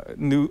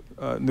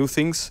new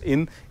things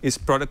in is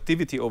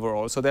productivity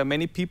overall. So there are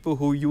many people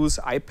who use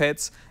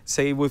iPads,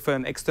 say with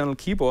an external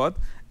keyboard,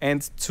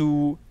 and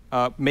to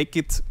make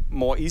it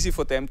more easy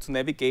for them to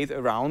navigate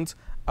around.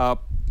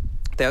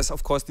 There's,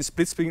 of course, the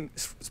split screen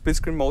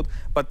mode.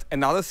 But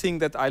another thing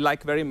that I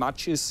like very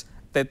much is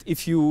that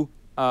if you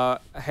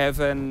have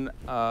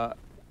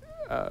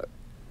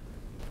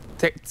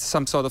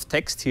some sort of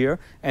text here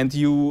and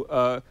you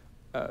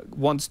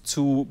want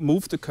to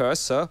move the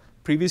cursor,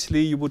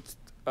 previously you would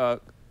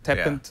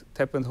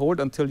tap and hold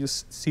until you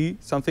see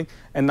something.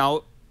 And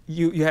now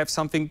you have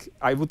something,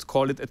 I would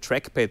call it a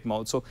trackpad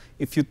mode. So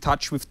if you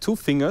touch with 2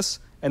 fingers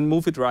and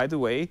move it right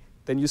away,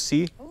 then you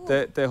see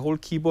the whole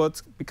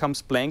keyboard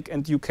becomes blank,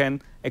 and you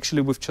can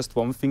actually, with just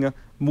 1 finger,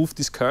 move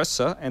this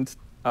cursor, and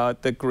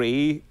the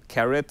gray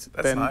caret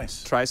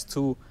tries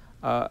to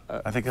I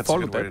think that's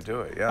follow a good way that. to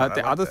do it. Yeah,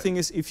 the other thing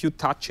is, if you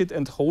touch it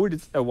and hold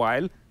it a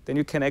while, then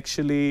you can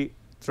actually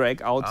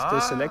drag out the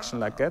selection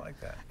like that.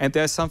 And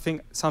there's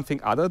something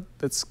other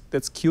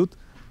that's cute.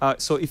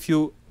 So if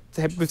you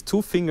tap with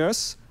 2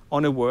 fingers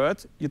on a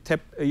word, you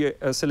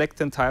select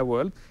the entire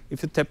word.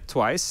 If you tap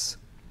twice,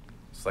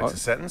 it's like a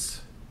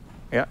sentence.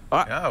 Yeah.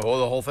 Yeah. Well,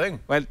 the whole thing.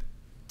 Well,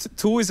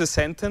 2 is a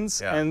sentence,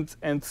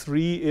 and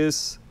 3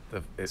 is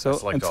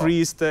and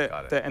 3 is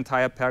the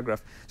entire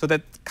paragraph. So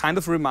that kind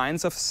of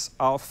reminds us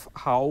of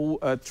how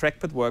a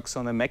trackpad works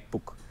on a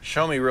MacBook.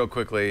 Show me real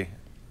quickly.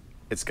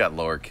 It's got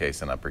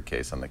lowercase and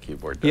uppercase on the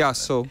keyboard. Yeah.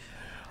 So.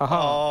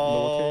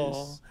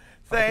 Lowercase.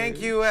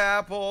 Thank you,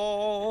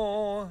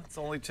 Apple. It's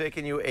only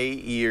taken you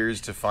 8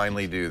 years to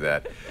finally do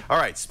that. All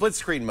right, split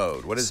screen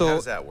mode. How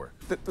does that work?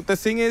 The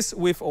thing is,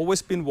 we've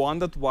always been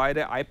wondered why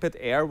the iPad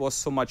Air was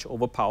so much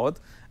overpowered,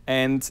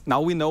 and now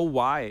we know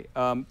why.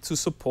 To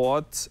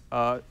support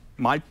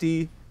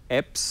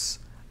multi-apps,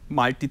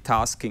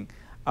 multitasking.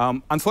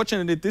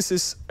 Unfortunately, this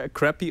is a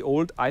crappy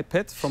old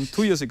iPad from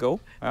 2 years ago,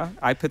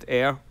 iPad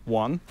Air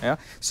 1. Yeah?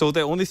 So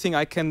the only thing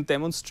I can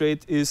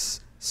demonstrate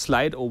is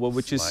slide over,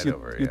 which is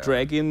you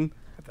drag in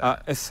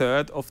a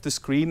third of the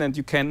screen, and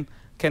you can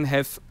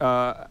have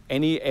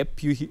any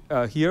app you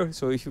here.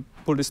 So if you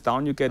pull this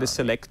down, you get a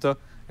selector.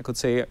 I could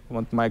say I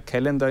want my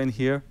calendar in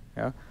here,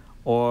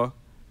 or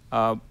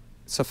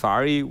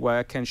Safari, where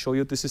I can show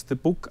you this is the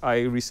book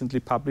I recently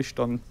published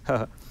on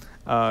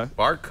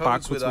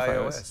barcodes with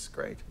iOS.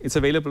 Great. It's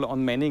available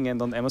on Manning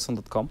and on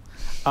Amazon.com.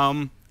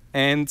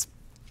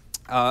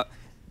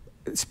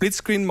 Split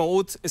screen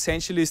mode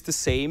essentially is the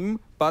same,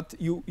 but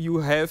you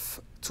have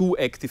 2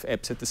 active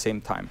apps at the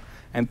same time.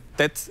 And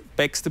that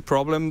begs the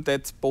problem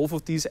that both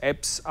of these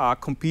apps are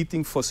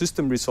competing for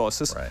system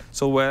resources. Right.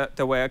 So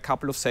there were a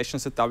couple of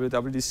sessions at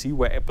WWDC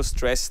where Apple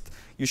stressed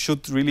you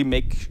should really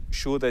make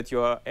sure that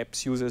your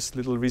apps use as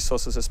little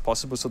resources as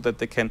possible so that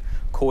they can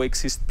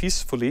coexist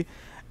peacefully.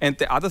 And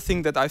the other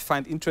thing that I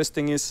find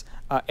interesting is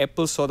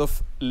Apple sort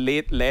of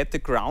laid the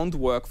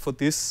groundwork for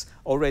this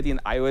already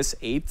in iOS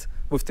 8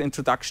 with the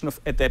introduction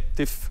of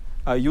adaptive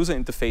user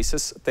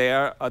interfaces.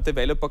 There, a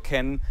developer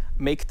can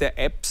make their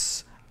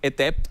apps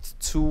adapt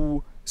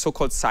to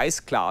so-called size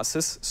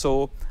classes.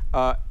 So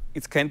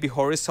it can be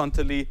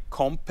horizontally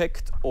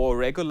compact or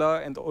regular,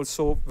 and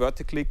also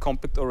vertically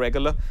compact or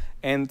regular.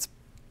 And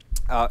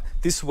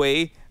this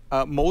way,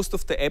 most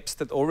of the apps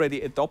that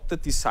already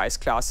adopted these size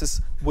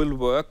classes will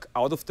work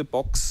out of the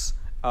box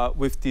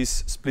with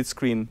these split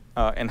screen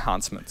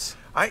enhancements.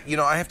 I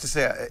have to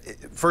say,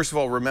 first of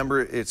all,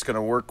 remember it's going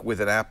to work with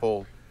an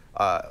Apple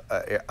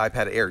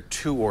iPad Air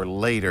 2 or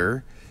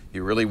later.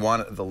 You really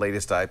want the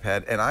latest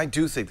iPad, and I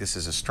do think this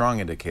is a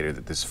strong indicator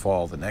that this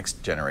fall, the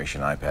next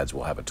generation iPads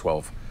will have a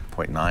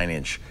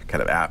 12.9-inch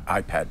kind of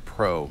iPad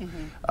Pro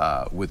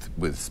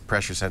with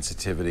pressure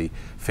sensitivity,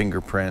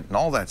 fingerprint, and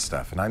all that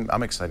stuff. And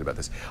I'm excited about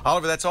this.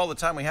 Oliver, that's all the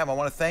time we have. I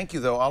want to thank you,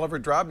 though. Oliver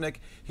Drobnik,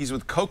 he's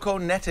with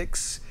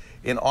Coconetics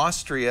in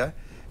Austria,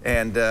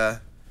 and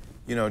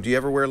you know, do you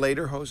ever wear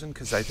lederhosen?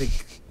 Because I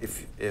think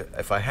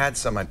if I had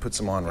some, I'd put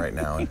some on right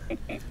now,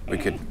 and we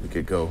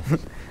could go.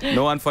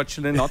 No,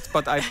 unfortunately not.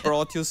 But I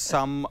brought you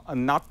some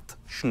nut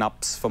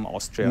schnapps from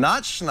Austria.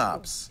 Nut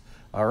schnapps.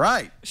 All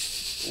right.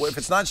 Well, if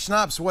it's not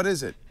schnapps, what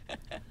is it?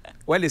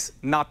 Well, it's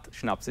nut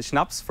schnapps. It's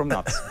schnapps from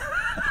nuts.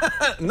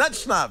 Nut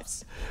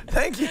schnapps.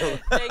 Thank you.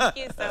 Thank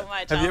you so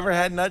much. Have you ever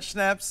had nut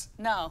schnapps?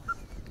 No.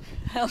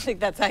 I don't think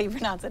that's how you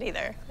pronounce it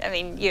either. I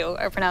mean, you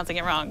are pronouncing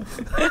it wrong.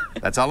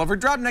 That's Oliver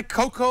Drobnik,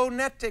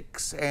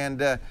 Coconetics.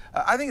 And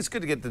I think it's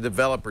good to get the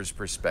developer's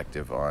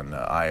perspective on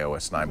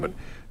iOS 9. But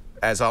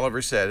as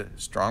Oliver said,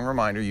 strong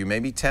reminder, you may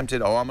be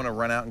tempted, oh, I'm going to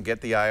run out and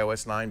get the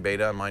iOS 9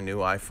 beta on my new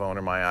iPhone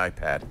or my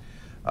iPad.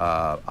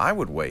 I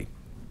would wait.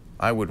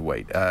 I would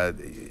wait.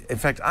 In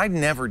fact, I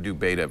never do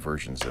beta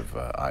versions of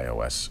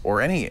iOS or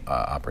any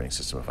operating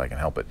system if I can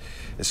help it,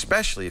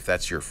 especially if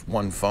that's your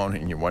one phone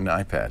and your one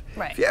iPad.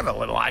 Right. If you have a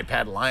little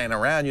iPad lying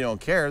around, you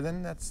don't care,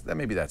 then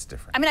maybe that's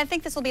different. I mean, I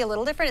think this will be a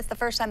little different. It's the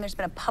first time there's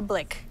been a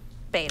public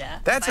beta.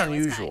 That's of iOS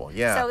unusual, 9.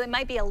 yeah. So it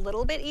might be a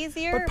little bit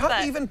easier.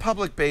 But even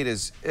public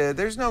betas,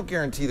 there's no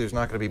guarantee there's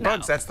not going to be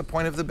bugs. No. That's the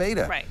point of the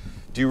beta. Right.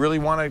 Do you really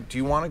want to? Do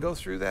you want to go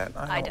through that?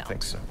 I don't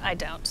think so. I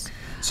don't.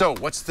 So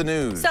what's the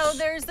news? So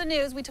there's the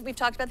news. We've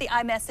talked about the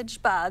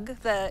iMessage bug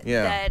that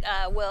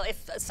will,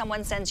 if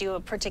someone sends you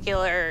a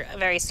particular,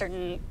 very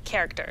certain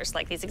characters,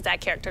 like these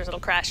exact characters, it'll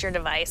crash your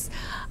device.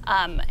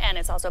 And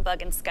it's also a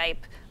bug in Skype.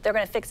 They're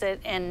going to fix it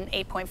in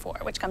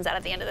 8.4, which comes out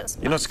at the end of this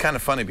month. You know, it's kind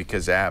of funny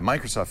because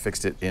Microsoft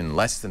fixed it in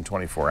less than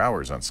 24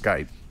 hours on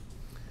Skype.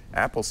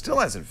 Apple still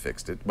hasn't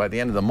fixed it. By the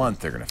end of the month,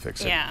 they're going to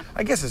fix it. Yeah.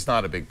 I guess it's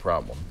not a big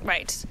problem.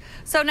 Right.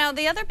 So now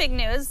the other big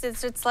news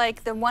is it's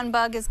like the one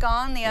bug is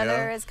gone, the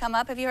other has come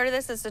up. Have you heard of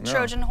this? It's the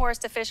Trojan horse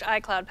to phish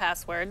iCloud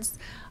passwords.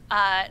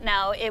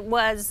 Now it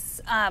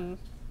was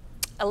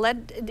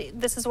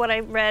this is what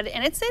I read,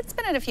 and it's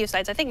been at a few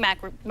sites. I think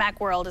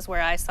Macworld is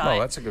where I saw it. Oh,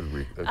 that's a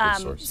good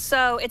source.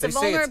 So it's a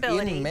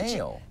vulnerability. It's in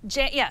mail.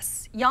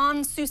 Yes,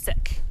 Jan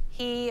Susik.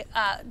 He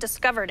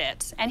discovered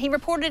it, and he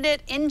reported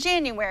it in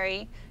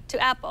January to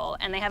Apple,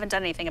 and they haven't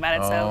done anything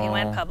about it, so he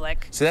went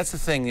public. So that's the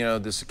thing, you know,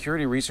 the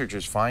security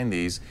researchers find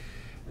these.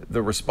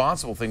 The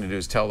responsible thing to do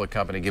is tell the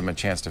company, give them a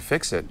chance to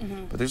fix it.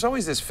 But there's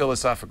always this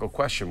philosophical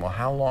question, well,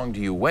 how long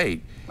do you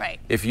wait? Right.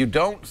 If you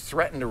don't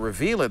threaten to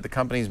reveal it, the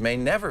companies may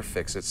never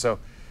fix it. So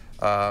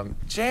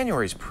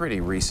January's pretty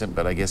recent,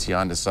 but I guess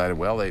Jan decided,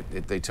 well,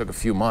 they took a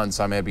few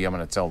months, maybe I'm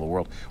going to tell the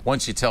world.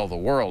 Once you tell the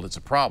world, it's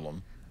a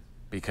problem,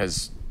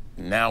 because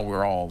now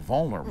we're all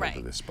vulnerable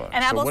to this bug.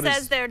 And Apple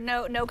says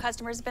no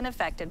customers have been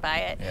affected by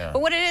it. Yeah.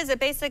 But what it is, it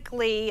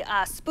basically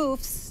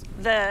spoofs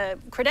the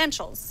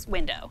credentials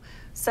window,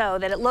 so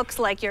that it looks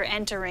like you're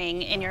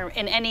entering in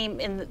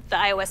the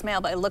iOS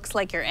mail, but it looks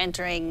like you're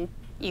entering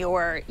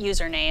your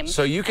username.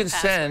 So you can and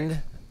password.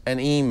 send an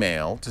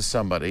email to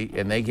somebody,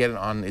 and they get it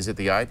on, is it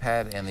the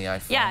iPad and the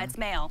iPhone? Yeah, it's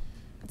mail.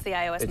 It's the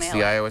iOS mail. It's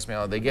the iOS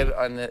mail. They get it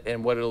on,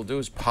 and what it'll do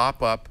is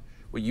pop up,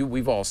 well,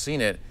 we've all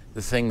seen it,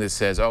 the thing that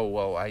says, oh,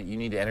 well, you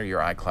need to enter your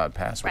iCloud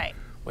password. Right.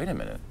 Wait a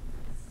minute.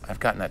 I've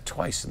gotten that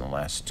twice in the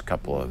last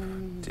couple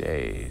of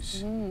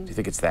days. Do you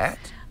think it's that?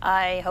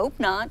 I hope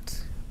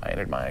not. I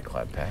entered my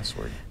iCloud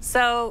password.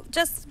 So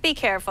just be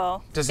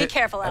careful. Be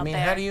careful out there. I mean,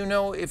 how do you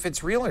know if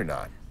it's real or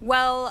not?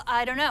 Well,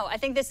 I don't know. I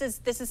think this is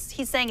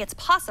he's saying it's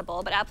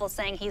possible, but Apple's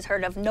saying he's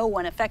heard of no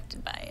one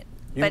affected by it.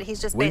 But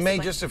he's just We basically...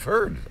 may just have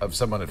heard of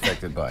someone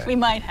affected by it. We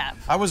might have.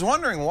 I was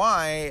wondering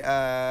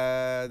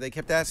why they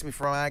kept asking me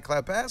for my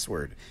iCloud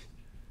password.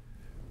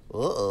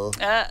 Uh-oh.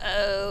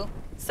 Uh-oh.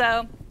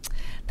 So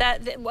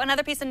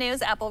another piece of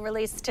news, Apple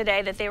released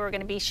today that they were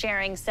going to be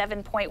sharing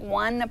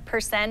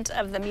 7.1%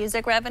 of the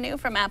music revenue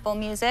from Apple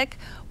Music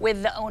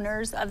with the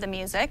owners of the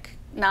music,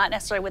 not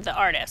necessarily with the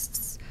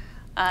artists.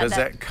 Does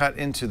that cut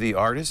into the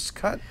artist's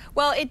cut?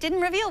 Well, it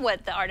didn't reveal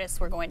what the artists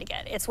were going to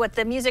get. It's what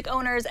the music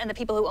owners and the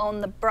people who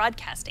own the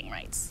broadcasting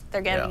rights.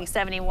 They're getting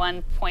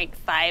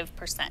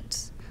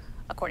 71.5%,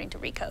 according to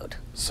Recode.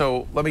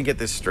 So let me get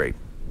this straight.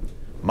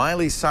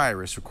 Miley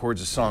Cyrus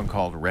records a song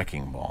called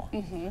Wrecking Ball.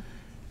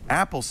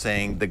 Apple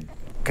saying the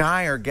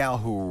guy or gal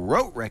who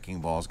wrote Wrecking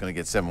Ball is going to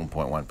get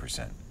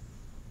 7.1%.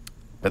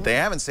 But they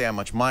haven't said how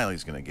much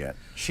Miley's going to get.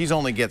 She's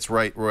only gets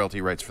royalty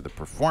rights for the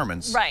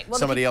performance. Right. Well,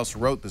 somebody else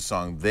wrote the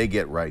song, they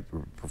get royalties.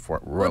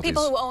 Well,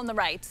 people who own the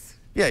rights.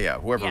 Yeah,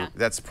 whoever. Yeah.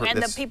 That's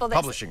the people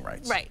publishing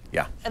rights. Right.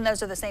 Yeah. And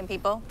those are the same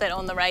people that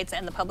own the rights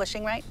and the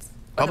publishing rights?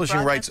 Or Publishing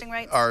the rights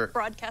are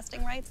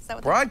broadcasting rights? Is that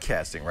what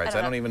broadcasting rights.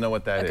 I don't even know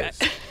what that is.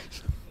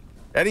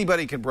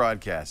 Anybody can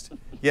broadcast.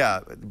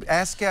 Yeah,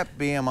 ASCAP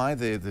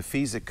BMI, the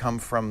fees that come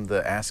from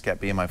the ASCAP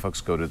BMI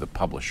folks go to the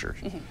publisher.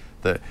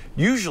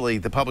 Usually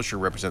the publisher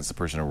represents the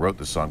person who wrote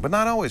the song, but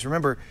not always.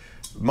 Remember,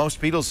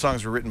 most Beatles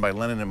songs were written by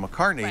Lennon and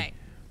McCartney,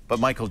 but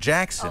Michael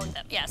Jackson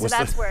so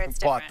that's where it's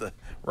bought different.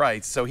 the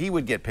rights, so he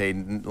would get paid,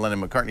 and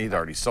Lennon and McCartney had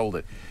already sold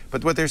it.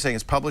 But what they're saying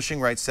is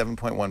publishing rights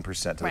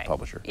 7.1% to the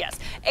publisher. Yes,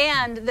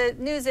 and the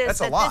news is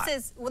That's a lot.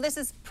 this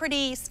is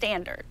pretty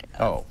standard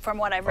from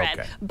what I've read.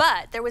 Okay.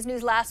 But there was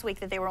news last week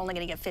that they were only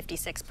going to give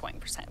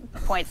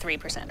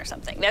 56.3% or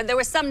something. There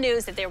was some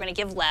news that they were going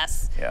to give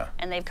less,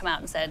 and they've come out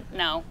and said,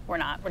 no, we're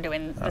not. We're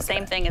doing the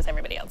same thing as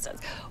everybody else does.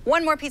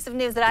 One more piece of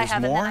news that I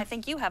have, and then I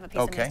think you have a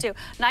piece of news too.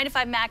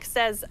 9to5Mac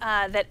says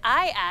that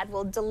iAd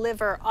will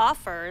deliver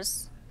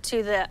offers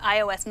to the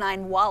iOS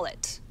 9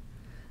 wallet.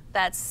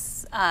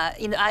 That's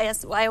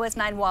iOS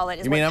 9 wallet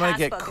is. You mean I'm going to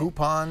get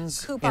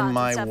coupons in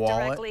my and stuff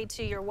wallet directly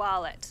to your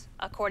wallet,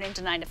 according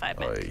to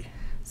 9to5Mac.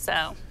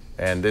 So.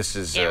 And this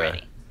is. Get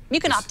ready. You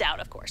can opt out,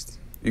 of course.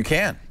 You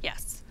can.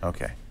 Yes.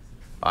 Okay.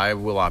 I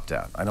will opt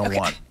out. I don't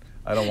want.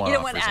 I don't want. You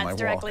don't offers want in my ads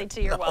directly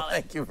to your wallet.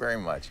 Thank you very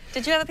much.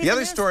 Did you have a piece The of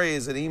other news? story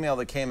is an email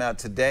that came out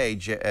today,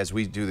 as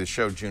we do the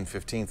show June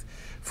 15th,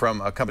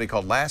 from a company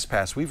called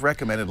LastPass. We've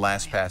recommended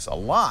LastPass a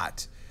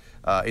lot.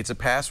 It's a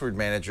password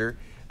manager.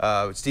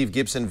 Steve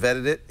Gibson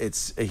vetted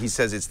it. He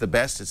says it's the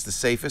best, it's the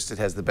safest, it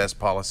has the best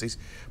policies.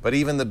 But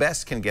even the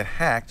best can get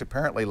hacked.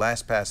 Apparently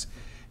LastPass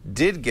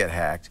did get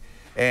hacked.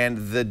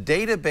 And the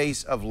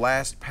database of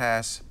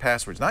LastPass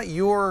passwords, not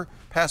your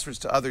passwords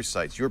to other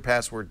sites, your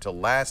password to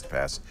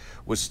LastPass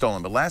was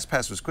stolen. But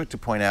LastPass was quick to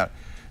point out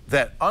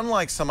that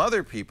unlike some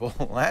other people,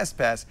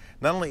 LastPass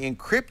not only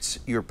encrypts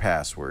your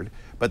password,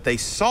 but they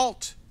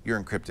salt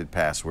your encrypted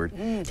password,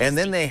 and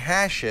then they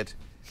hash it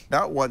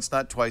not once,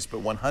 not twice, but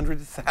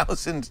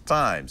 100,000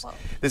 times. Whoa.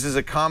 This is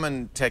a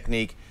common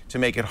technique to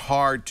make it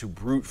hard to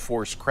brute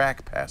force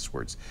crack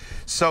passwords.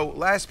 So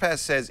LastPass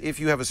says if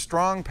you have a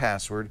strong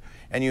password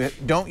and you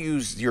don't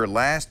use your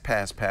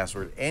LastPass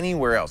password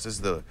anywhere else, this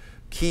is the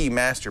key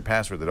master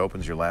password that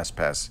opens your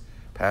LastPass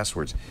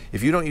passwords.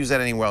 If you don't use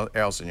that anywhere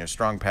else in your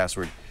strong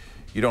password,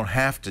 you don't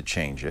have to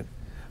change it.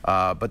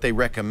 But they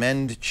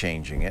recommend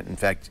changing it. In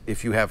fact,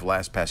 if you have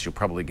LastPass, you'll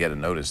probably get a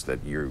notice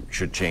that you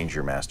should change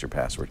your master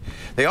password.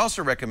 They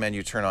also recommend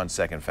you turn on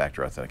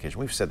second-factor authentication.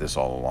 We've said this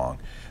all along.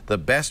 The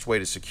best way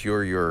to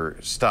secure your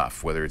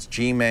stuff, whether it's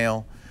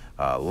Gmail,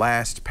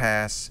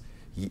 LastPass,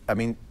 I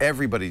mean,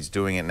 everybody's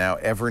doing it now.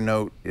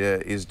 Evernote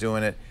is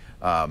doing it.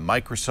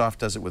 Microsoft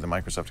does it with a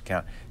Microsoft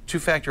account.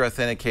 Two-factor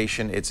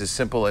authentication, it's as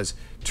simple as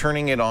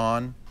turning it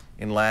on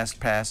in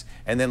LastPass,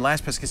 and then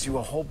LastPass gives you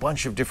a whole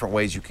bunch of different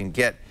ways you can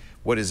get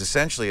what is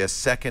essentially a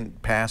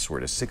second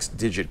password, a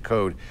 6-digit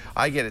code.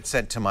 I get it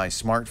sent to my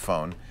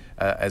smartphone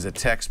as a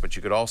text, but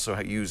you could also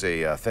use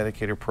a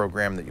authenticator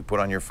program that you put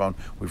on your phone.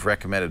 We've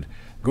recommended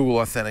Google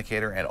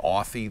Authenticator and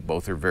Authy.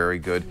 Both are very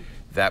good.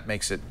 That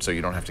makes it so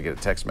you don't have to get a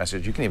text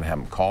message. You can even have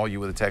them call you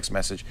with a text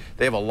message.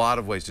 They have a lot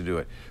of ways to do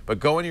it. But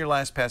go into your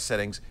LastPass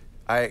settings.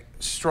 I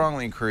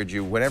strongly encourage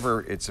you,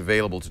 whenever it's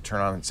available, to turn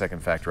on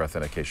second-factor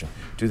authentication.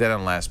 Do that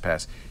on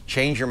LastPass.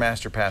 Change your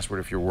master password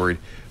if you're worried.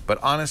 But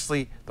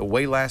honestly, the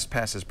way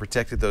LastPass has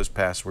protected those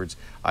passwords,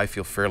 I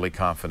feel fairly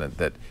confident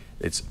that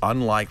it's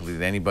unlikely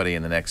that anybody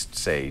in the next,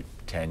 say,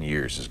 10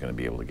 years is going to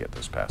be able to get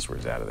those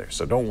passwords out of there.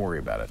 So don't worry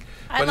about it.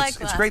 But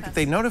it's great that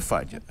they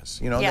notified you this.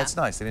 You know, that's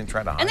nice. They didn't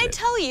try to hide it. And they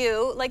tell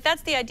you, like,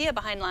 that's the idea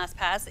behind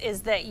LastPass,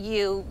 is that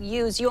you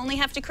only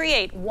have to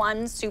create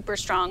one super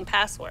strong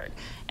password,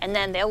 and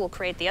then they will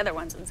create the other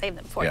ones and save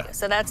them for you.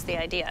 So that's the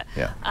idea.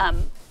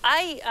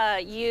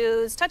 I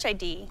use Touch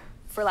ID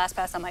for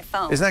LastPass on my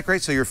phone. Isn't that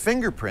great? So your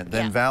fingerprint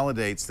then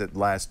validates that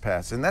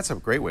LastPass, and that's a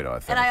great way to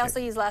authenticate. And I also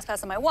use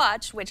LastPass on my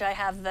watch, which I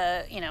have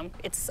the,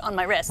 it's on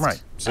my wrist.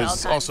 Right. So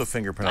it's also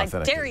fingerprint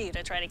authentication. I dare you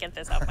to try to get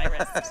this off my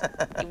wrist.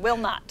 You will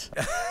not.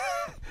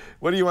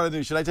 What do you want to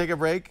do? Should I take a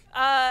break?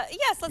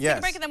 Yes, let's take a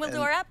break and then we'll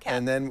do our app cap.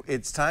 And then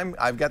it's time.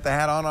 I've got the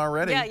hat on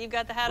already. Yeah, you've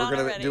got the hat on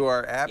already. We're going to do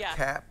our app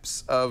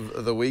caps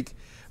of the week.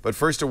 But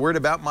first, a word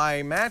about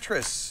my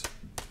mattress.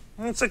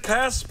 It's a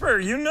Casper.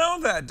 You know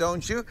that,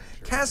 don't you?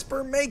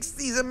 Casper makes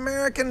these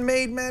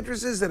American-made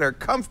mattresses that are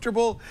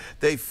comfortable,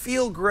 they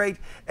feel great,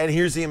 and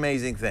here's the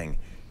amazing thing.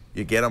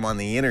 You get them on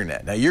the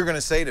internet. Now, you're going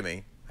to say to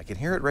me, I can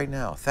hear it right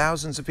now.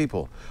 Thousands of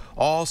people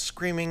all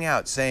screaming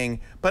out saying,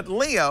 but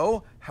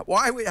Leo,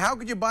 how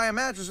could you buy a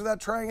mattress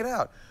without trying it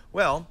out?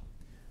 Well,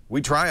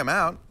 we try them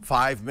out.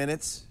 5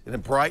 minutes in a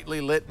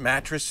brightly lit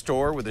mattress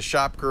store with a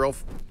shop girl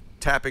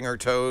tapping her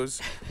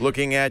toes,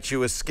 looking at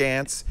you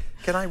askance.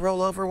 Can I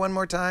roll over one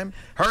more time?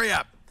 Hurry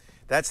up.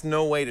 That's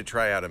no way to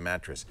try out a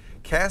mattress.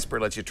 Casper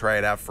lets you try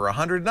it out for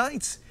 100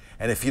 nights.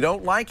 And if you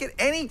don't like it,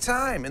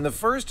 anytime in the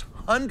first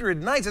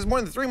 100 nights, it's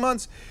more than 3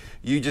 months,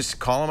 you just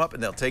call them up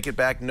and they'll take it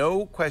back.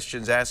 No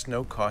questions asked,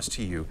 no cost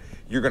to you.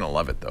 You're going to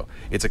love it, though.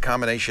 It's a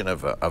combination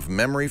of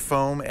memory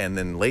foam and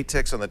then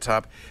latex on the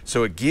top.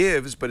 So it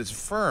gives, but it's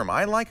firm.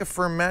 I like a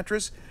firm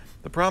mattress.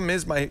 The problem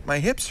is my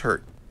hips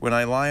hurt when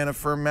I lie on a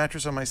firm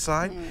mattress on my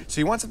side.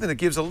 So you want something that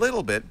gives a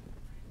little bit.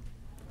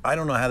 I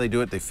don't know how they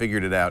do it. They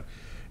figured it out.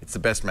 It's the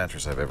best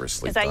mattress I've ever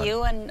slept on. Is that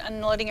you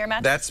unloading your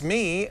mattress? That's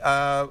me.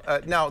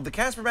 Now, the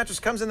Casper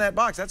mattress comes in that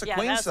box. That's a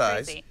queen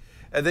size. Crazy.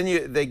 And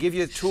then they give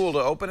you a tool to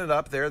open it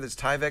up there, this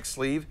Tyvek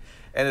sleeve,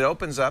 and it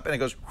opens up and it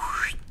goes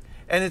whoosh,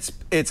 and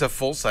it's a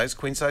full-size,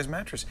 queen-size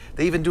mattress.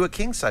 They even do a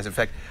king size. In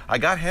fact, I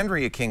got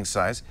Henry a king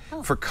size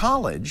for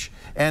college,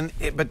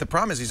 but the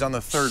problem is he's on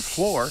the 3rd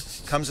floor,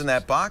 comes in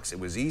that box. It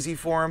was easy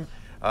for him.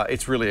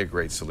 It's really a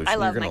great solution. I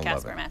love You're my gonna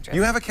love Casper it. mattress.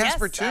 You have a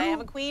Casper too? Yes, I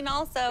have a queen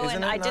also, Isn't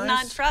and it I did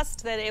not nice?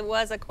 trust that it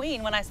was a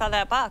queen when I saw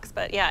that box,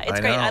 but yeah, it's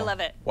great. I love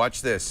it.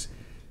 Watch this.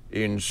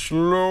 In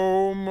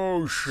slow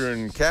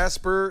motion,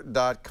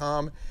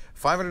 Casper.com.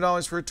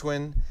 $500 for a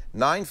twin,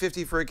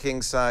 $950 for a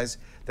king size.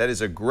 That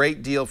is a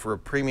great deal for a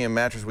premium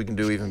mattress. We can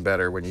do even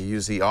better when you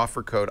use the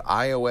offer code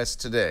iOS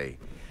today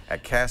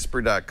at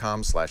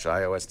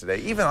Casper.com/iOS today.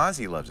 Even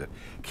Ozzy loves it.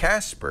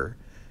 Casper,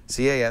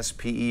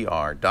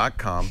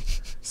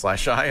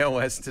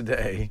 CASPER.com/iOS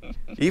today.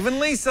 Even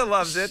Lisa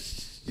loves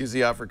it. Use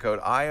the offer code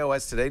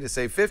iOS today to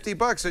save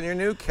 $50 on your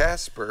new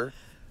Casper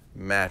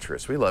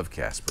mattress. We love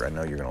Casper. I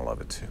know you're going to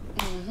love it too.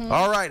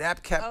 All right,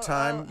 app cap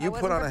time. You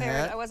put on a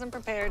hat. I wasn't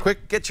prepared.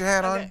 Quick, get your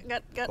hat on.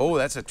 Got. Oh,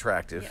 that's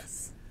attractive.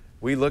 Yes.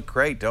 We look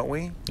great, don't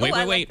we?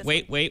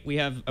 Wait. We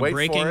have a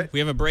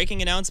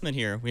breaking announcement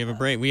here. We have a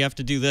break. We have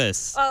to do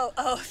this. Oh,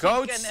 thank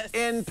Goats goodness.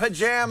 in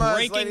pajamas,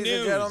 Breaking ladies news.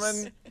 and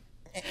gentlemen.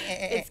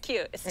 It's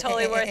cute. It's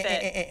totally worth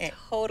it.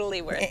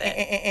 Totally worth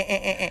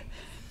it.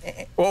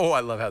 Oh,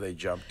 I love how they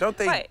jump. Don't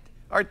they? Right.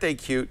 Aren't they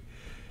cute?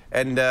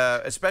 And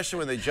especially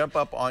when they jump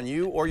up on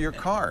you or your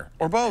car,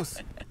 or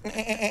both.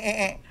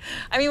 I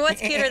mean,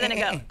 what's cuter than a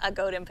goat? A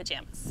goat in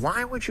pajamas.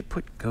 Why would you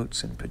put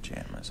goats in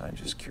pajamas? I'm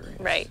just curious.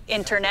 Right.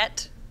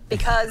 Internet.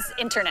 Because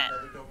internet.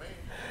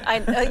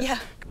 Yeah.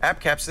 App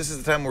Caps, this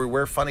is the time where we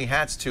wear funny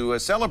hats to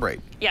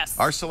celebrate. Yes.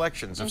 Our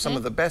selections of some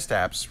of the best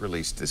apps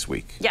released this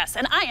week. Yes,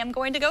 and I am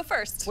going to go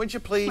first. Would you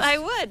please? I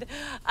would.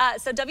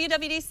 So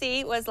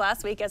WWDC was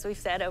last week, as we've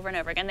said over and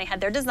over again. They had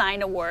their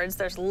design awards.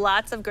 There's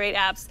lots of great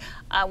apps.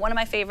 One of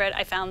my favorite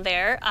I found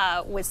there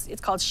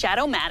it's called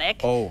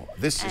Shadowmatic. Oh,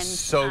 this is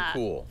so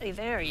cool.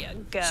 There you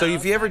go. So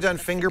have you ever done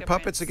finger fingerprints.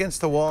 puppets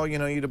against the wall? You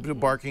know, you do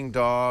barking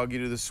dog, you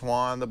do the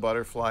swan, the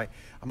butterfly.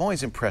 I'm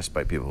always impressed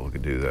by people who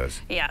can do those.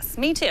 Yes,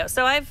 me too.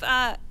 So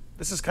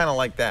This is kind of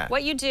like that.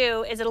 what you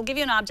do is it'll give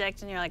you an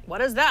object and you're like,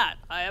 what is that?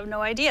 I have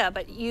no idea.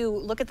 But you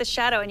look at the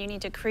shadow and you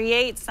need to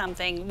create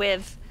something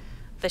with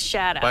the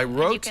shadow. By And you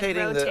can rotating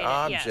rotate the it,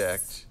 object.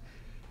 yes.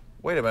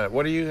 Wait a minute.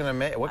 What are you going to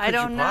make? What could you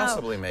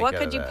possibly make What out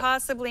could of you that?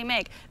 possibly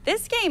make?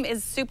 This game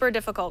is super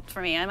difficult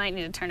for me. I might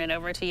need to turn it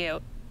over to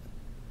you.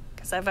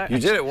 Because I've You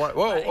did it. Whoa,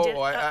 I did it.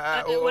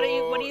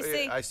 whoa, What do you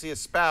see? I see a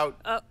spout.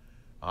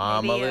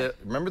 Oh, maybe,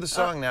 remember the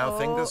song now.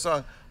 Think the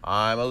song.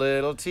 I'm a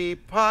little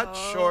teapot,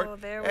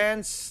 short there we-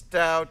 and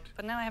stout.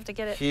 But now I have to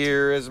get it.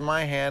 Here is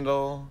my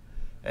handle,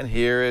 and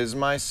here is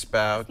my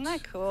spout. Isn't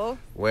that cool?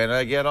 When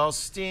I get all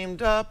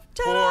steamed up,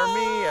 pour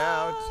me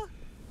out.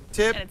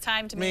 Tip And it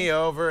timed me me.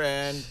 over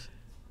and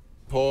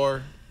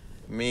pour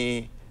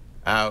me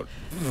out.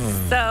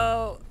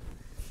 So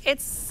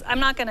I'm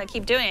not going to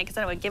keep doing it because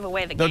then I would give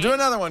away the No, game. do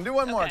another one. Do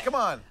one more. Okay. Come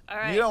on. All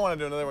right. You don't want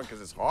to do another one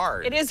because it's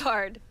hard. It is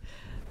hard.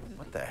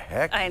 What the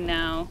heck? I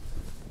know.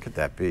 Could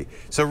that be?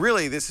 So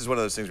really, this is one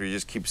of those things where you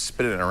just keep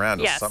spinning it around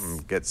until Yes. something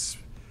gets.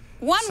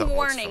 One somewhat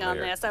warning on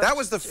familiar. this. That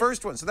was the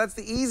first one, so that's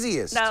the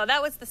easiest. No,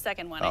 that was the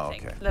second one, I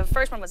think. okay. The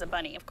first one was a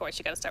bunny. Of course,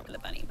 you got to start with a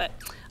bunny. But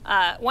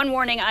one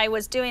warning, I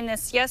was doing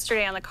this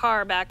yesterday on the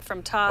car back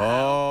from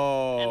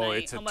Tahoe. and Oh, I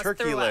it's a almost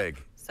turkey threw up.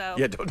 leg. So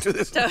Yeah, don't do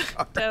this. in the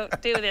car.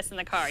 don't do this in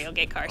the car. You'll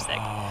get car sick.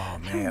 Oh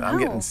man, I'm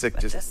getting sick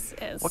what just. this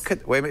is. What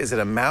could? Wait a minute. Is it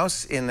a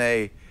mouse in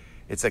a?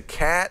 It's a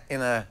cat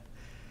in a.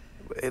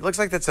 It looks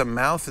like that's a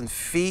mouth and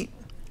feet.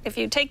 If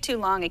you take too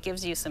long, it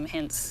gives you some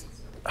hints.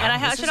 Oh, And I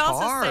this should is also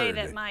say hard.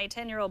 that my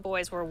 10-year-old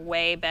boys were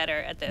way better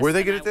at this. Were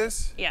they than good at I was.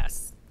 this?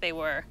 Yes, they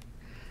were.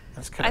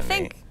 That's kind I of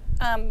think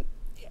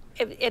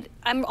neat.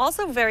 I'm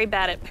also very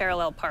bad at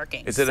parallel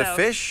parking. Is it a so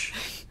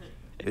fish?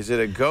 Is it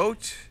a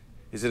goat?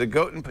 Is it a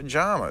goat in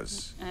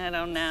pajamas? I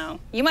don't know.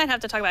 You might have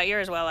to talk about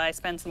yours while I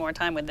spend some more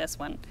time with this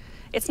one.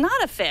 It's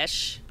not a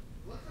fish.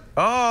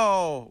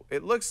 Oh,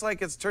 it looks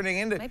like it's turning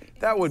into. Maybe-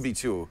 That would be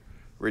too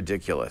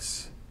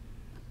ridiculous.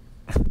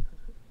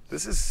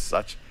 This is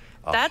such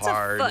a That's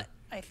hard. a foot.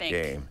 I think.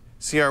 game.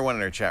 CR1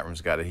 in our chat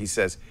room's got it. He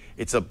says,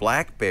 it's a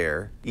black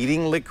bear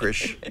eating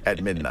licorice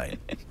at midnight.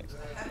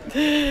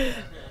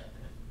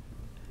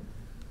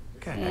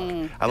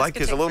 Okay. I like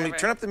there's a little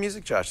turn up the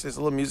music, Josh. There's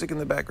a little music in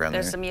the background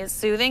There's there. some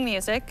soothing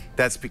music.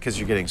 That's because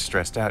you're getting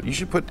stressed out. You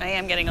should put I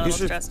am getting a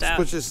little stressed out.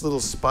 Put this little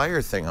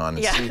Spire thing on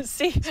and Yeah,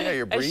 see how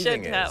your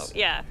breathing I should know. is.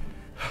 Yeah.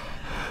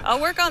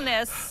 I'll work on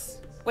this.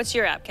 What's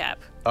your app cap?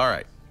 All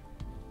right.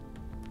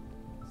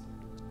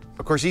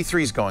 Of course,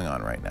 E3 is going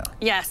on right now.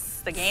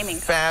 Yes, the gaming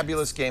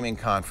Fabulous gaming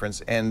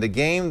conference. And the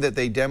game that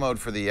they demoed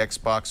for the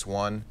Xbox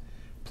One,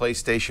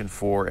 PlayStation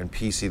 4, and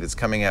PC that's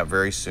coming out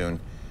very soon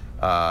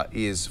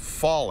is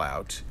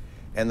Fallout.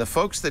 And the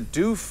folks that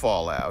do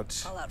Fallout...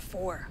 Fallout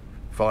 4.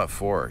 Fallout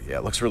 4, yeah,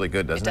 it looks really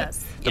good, doesn't it? It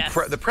does,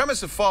 yes. The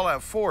premise of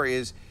Fallout 4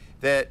 is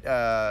that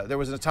there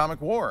was an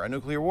atomic war, a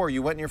nuclear war.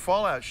 You went in your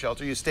Fallout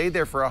shelter, you stayed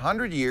there for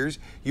 100 years,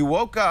 you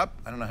woke up,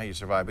 I don't know how you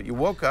survived, but you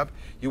woke up,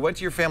 you went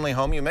to your family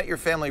home, you met your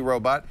family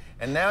robot,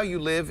 and now you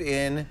live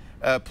in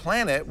a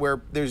planet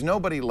where there's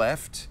nobody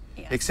left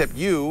except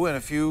you and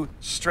a few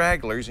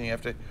stragglers, and you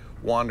have to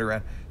wander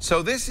around.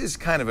 So this is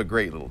kind of a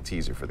great little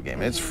teaser for the game,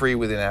 and it's free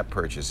with in-app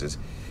purchases.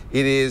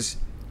 It is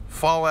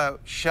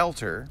Fallout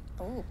Shelter.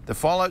 The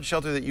Fallout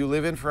shelter that you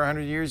live in for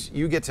 100 years,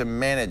 you get to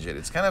manage it.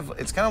 It's kind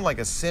of like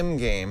a sim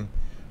game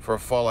for a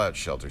Fallout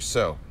shelter.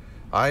 So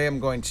I am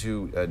going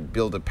to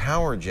build a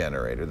power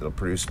generator that'll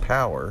produce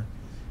power.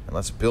 And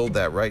let's build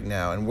that right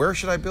now. And where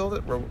should I build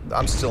it?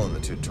 I'm still in the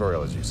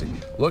tutorial, as you see.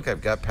 Look,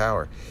 I've got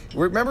power.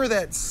 Remember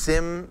that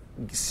Sim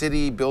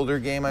City Builder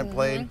game I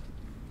played?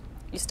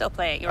 You still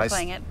play it. You were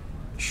playing it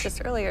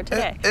just earlier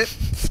today.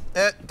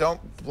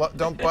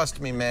 Don't bust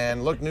me,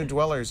 man. Look, new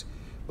dwellers.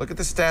 Look at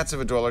the stats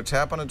of a dweller.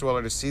 Tap on a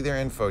dweller to see their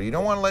info. You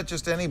don't want to let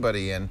just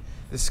anybody in.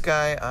 This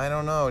guy, I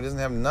don't know. He doesn't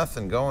have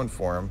nothing going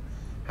for him.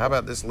 How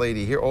about this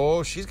lady here?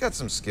 Oh, she's got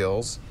some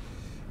skills.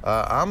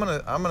 I'm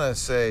gonna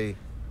say,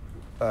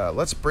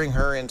 let's bring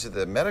her into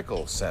the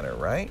medical center,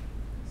 right?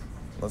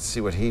 Let's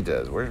see what he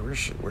does.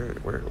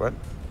 What?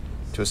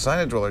 To assign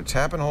a dweller,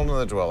 tap and hold on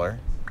the dweller,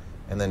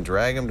 and then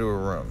drag him to a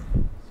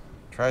room.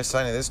 Try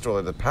assigning this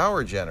dweller the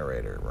power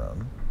generator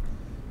room,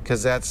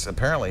 because that's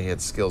apparently he had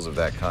skills of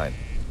that kind.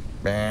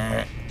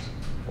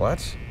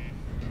 What?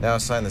 Now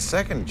assign the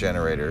second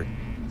dweller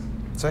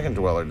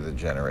to the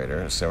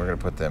generator. So we're going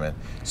to put them in.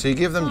 So you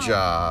give them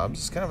jobs.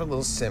 It's kind of a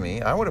little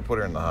simmy. I would have put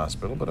her in the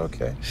hospital, but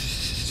okay.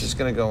 She's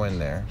going to go in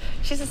there.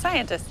 She's a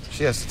scientist.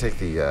 She has to take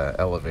the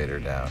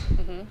elevator down.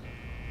 You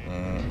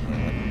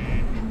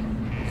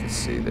can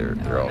see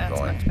they're all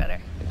going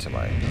into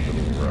my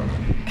little room.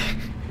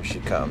 Here she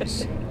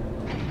comes.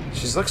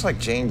 She looks like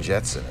Jane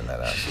Jetson in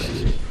that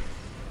outfit.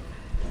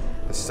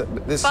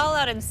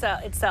 Fallout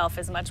itself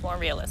is much more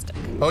realistic.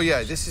 Oh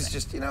yeah, this is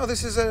just,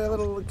 this is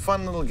a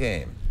fun little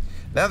game.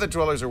 Now that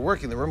dwellers are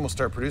working, the room will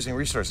start producing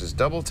resources.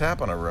 Double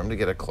tap on a room to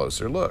get a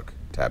closer look.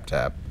 Tap,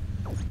 tap.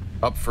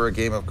 Up for a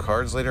game of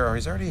cards later? Oh,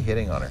 he's already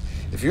hitting on her.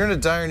 If you're in a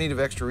dire need of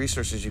extra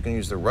resources, you can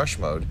use the rush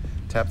mode.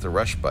 Tap the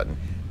rush button.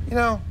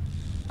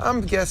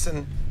 I'm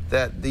guessing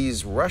that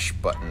these rush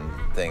button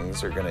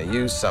things are going to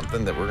use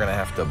something that we're going to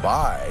have to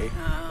buy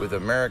with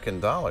American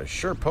dollars.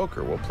 Sure,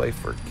 poker. We'll play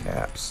for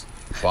caps.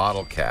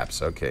 Bottle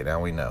caps. Okay, now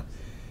we know.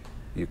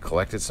 You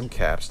collected some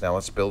caps. Now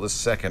let's build a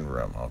second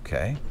room.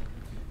 Okay.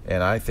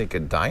 And I think a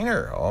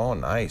diner. Oh,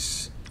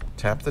 nice.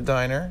 Tap the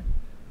diner.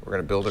 We're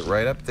going to build it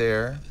right up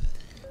there.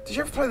 Did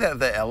you ever play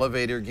the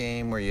elevator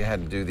game where you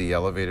had to do the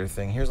elevator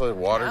thing? Here's a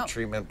water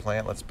treatment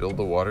plant. Let's build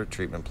the water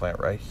treatment plant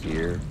right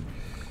here.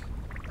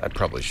 I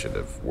probably should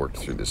have worked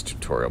through this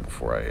tutorial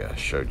before I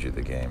showed you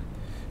the game.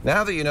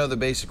 Now that you know the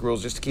basic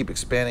rules, just to keep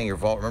expanding your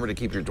vault, remember to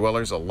keep your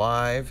dwellers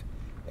alive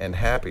and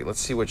happy. Let's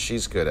see what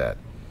she's good at.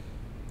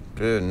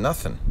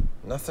 Nothing,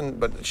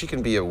 but she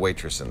can be a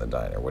waitress in the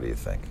diner. What do you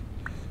think?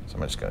 So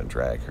I'm just going to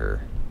drag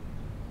her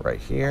right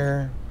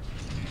here.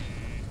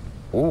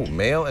 Ooh,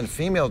 male and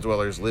female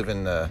dwellers live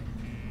in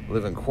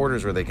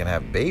quarters where they can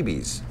have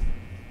babies.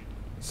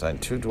 Assign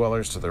 2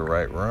 dwellers to the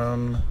right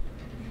room.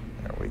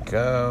 There we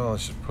go.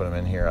 Let's just put them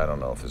in here. I don't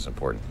know if it's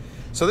important.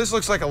 So this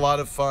looks like a lot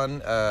of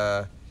fun.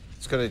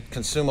 It's going to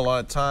consume a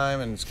lot of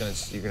time, and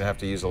you're going to have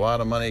to use a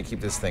lot of money to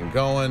keep this thing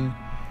going.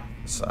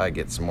 So I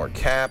get some more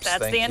caps.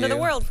 That's the end of the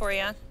world for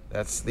you.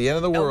 That's the end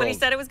of the world. Nobody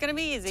said it was going to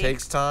be easy.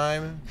 Takes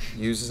time,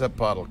 uses up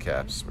bottle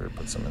caps. We're going to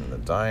put some in the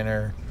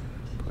diner,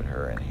 put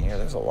her in here.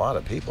 There's a lot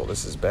of people.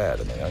 This is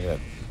bad. I mean, I got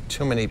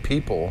too many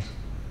people.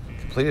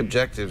 Complete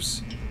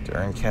objectives to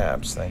earn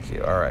caps. Thank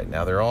you. All right,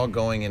 now they're all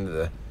going into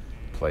the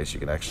place. You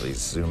can actually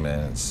zoom in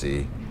and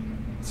see.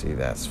 See,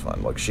 that's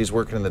fun. Look, she's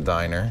working in the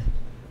diner.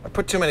 I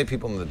put too many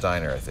people in the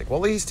diner, I think. Well,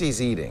 at least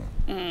he's eating.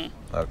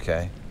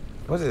 Okay.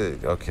 What is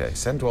it? Okay,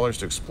 send dwellers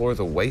to explore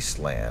the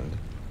wasteland.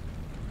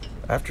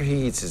 After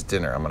he eats his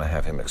dinner, I'm going to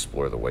have him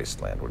explore the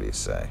wasteland. What do you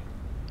say?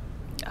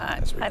 I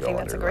think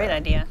that's a great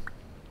idea.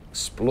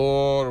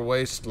 Explore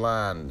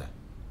wasteland.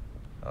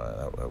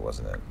 Oh, that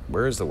wasn't it.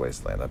 Where is the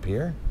wasteland? Up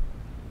here?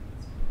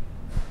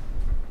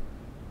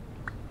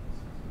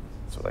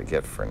 That's what I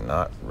get for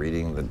not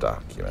reading the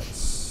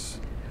documents.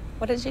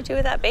 What did you do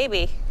with that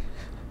baby?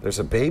 There's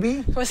a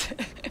baby?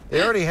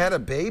 They already had a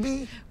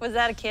baby? Was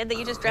that a kid that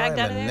you just dragged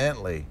out of there?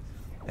 Eminently.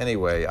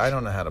 Anyway, I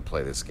don't know how to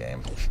play this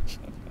game.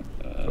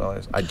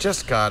 Well, I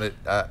just got it.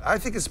 I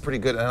think it's pretty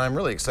good, and I'm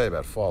really excited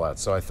about Fallout.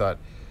 So I thought,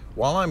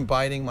 while I'm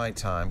biding my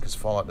time, because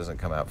Fallout doesn't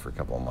come out for a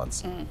couple of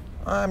months,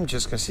 I'm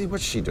just going to see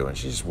what's she doing.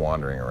 She's just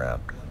wandering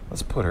around.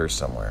 Let's put her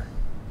somewhere.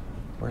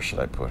 Where should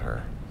I put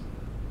her?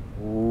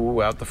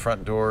 Ooh, out the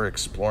front door,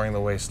 exploring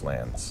the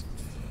wastelands.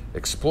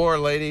 Explore,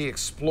 lady,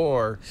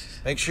 explore.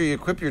 Make sure you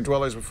equip your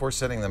dwellers before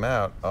setting them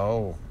out.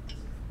 Oh,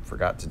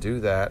 forgot to do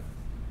that.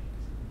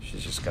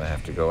 She's just going to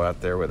have to go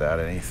out there without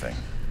anything.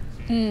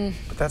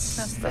 But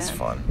that's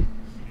fun.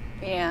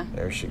 Yeah.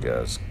 There she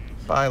goes.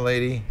 Bye,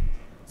 lady.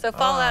 So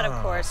Fallout,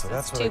 of course, so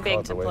that's is what I too call big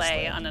it, to the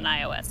play wasteland. on an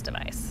iOS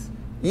device.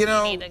 You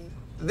know, need a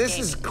this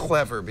is gaming.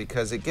 clever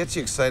because it gets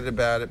you excited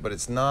about it, but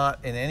it's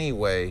not in any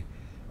way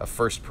a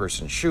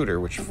first-person shooter,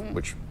 which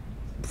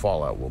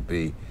Fallout will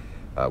be,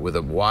 with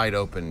a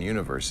wide-open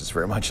universe. It's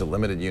very much a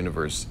limited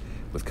universe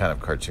with kind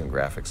of cartoon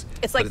graphics.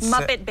 It's like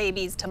Muppet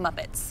Babies to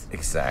Muppets.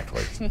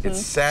 Exactly. It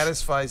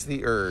satisfies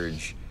the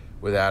urge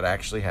without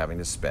actually having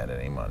to spend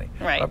any money.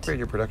 Right. Upgrade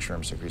your production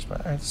rooms, increase my.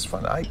 It's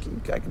fun. I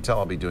can tell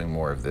I'll be doing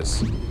more of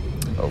this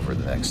over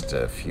the next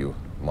few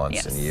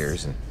months and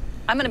years. And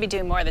I'm going to be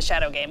doing more of the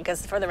Shadow game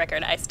because, for the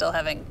record, I still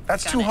haven't.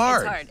 That's done too it.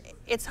 hard. It's hard.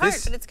 It's hard,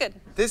 but it's good.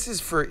 This is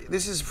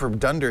for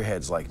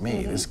dunderheads like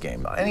me. This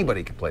game.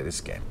 Anybody can play this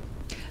game.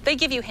 They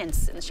give you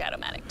hints in the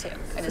Shadowmatic too.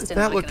 I just didn't.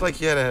 That looked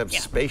like you had to have Yeah.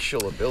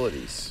 spatial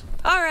abilities.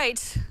 All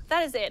right,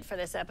 that is it for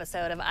this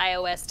episode of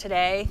iOS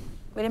Today.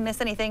 We didn't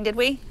miss anything, did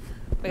we?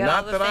 We got all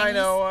Not the that I things?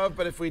 know of,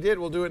 but if we did,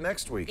 we'll do it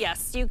next week.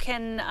 Yes, you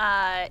can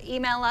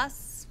email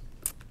us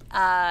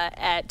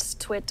at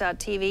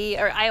twit.tv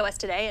or iOS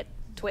Today at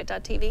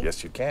twit.tv.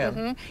 Yes, you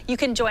can. You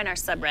can join our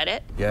subreddit,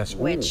 Yes. Ooh.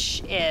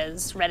 which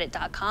is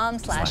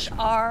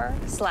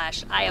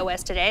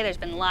reddit.com/r/iOS Today. There's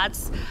been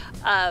lots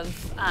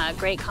of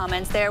great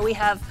comments there. We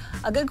have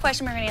a good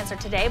question we're going to answer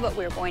today, but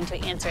we're going to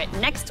answer it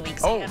next week,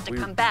 so you have to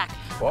come back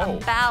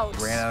about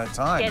ran out of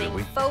time, did getting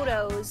we?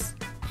 photos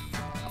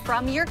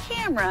from your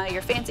camera,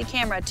 your fancy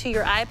camera, to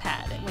your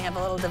iPad. And we have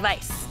a little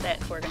device that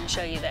we're going to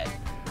show you that.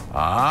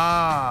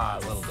 Ah,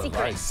 a little Secret.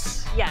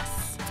 device. Yes.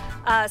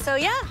 So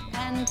yeah,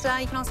 and you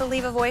can also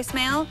leave a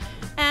voicemail,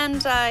 and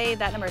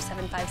that number is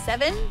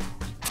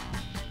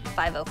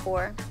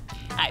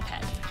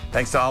 757-504-iPad.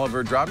 Thanks to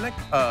Oliver Drobnik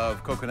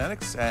of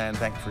Coconetics, and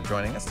thanks for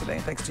joining us today.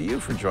 And thanks to you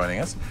for joining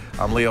us.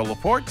 I'm Leo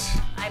Laporte.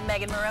 I'm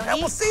Megan Morrone. And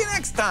we'll see you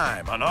next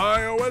time on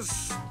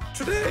iOS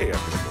Today.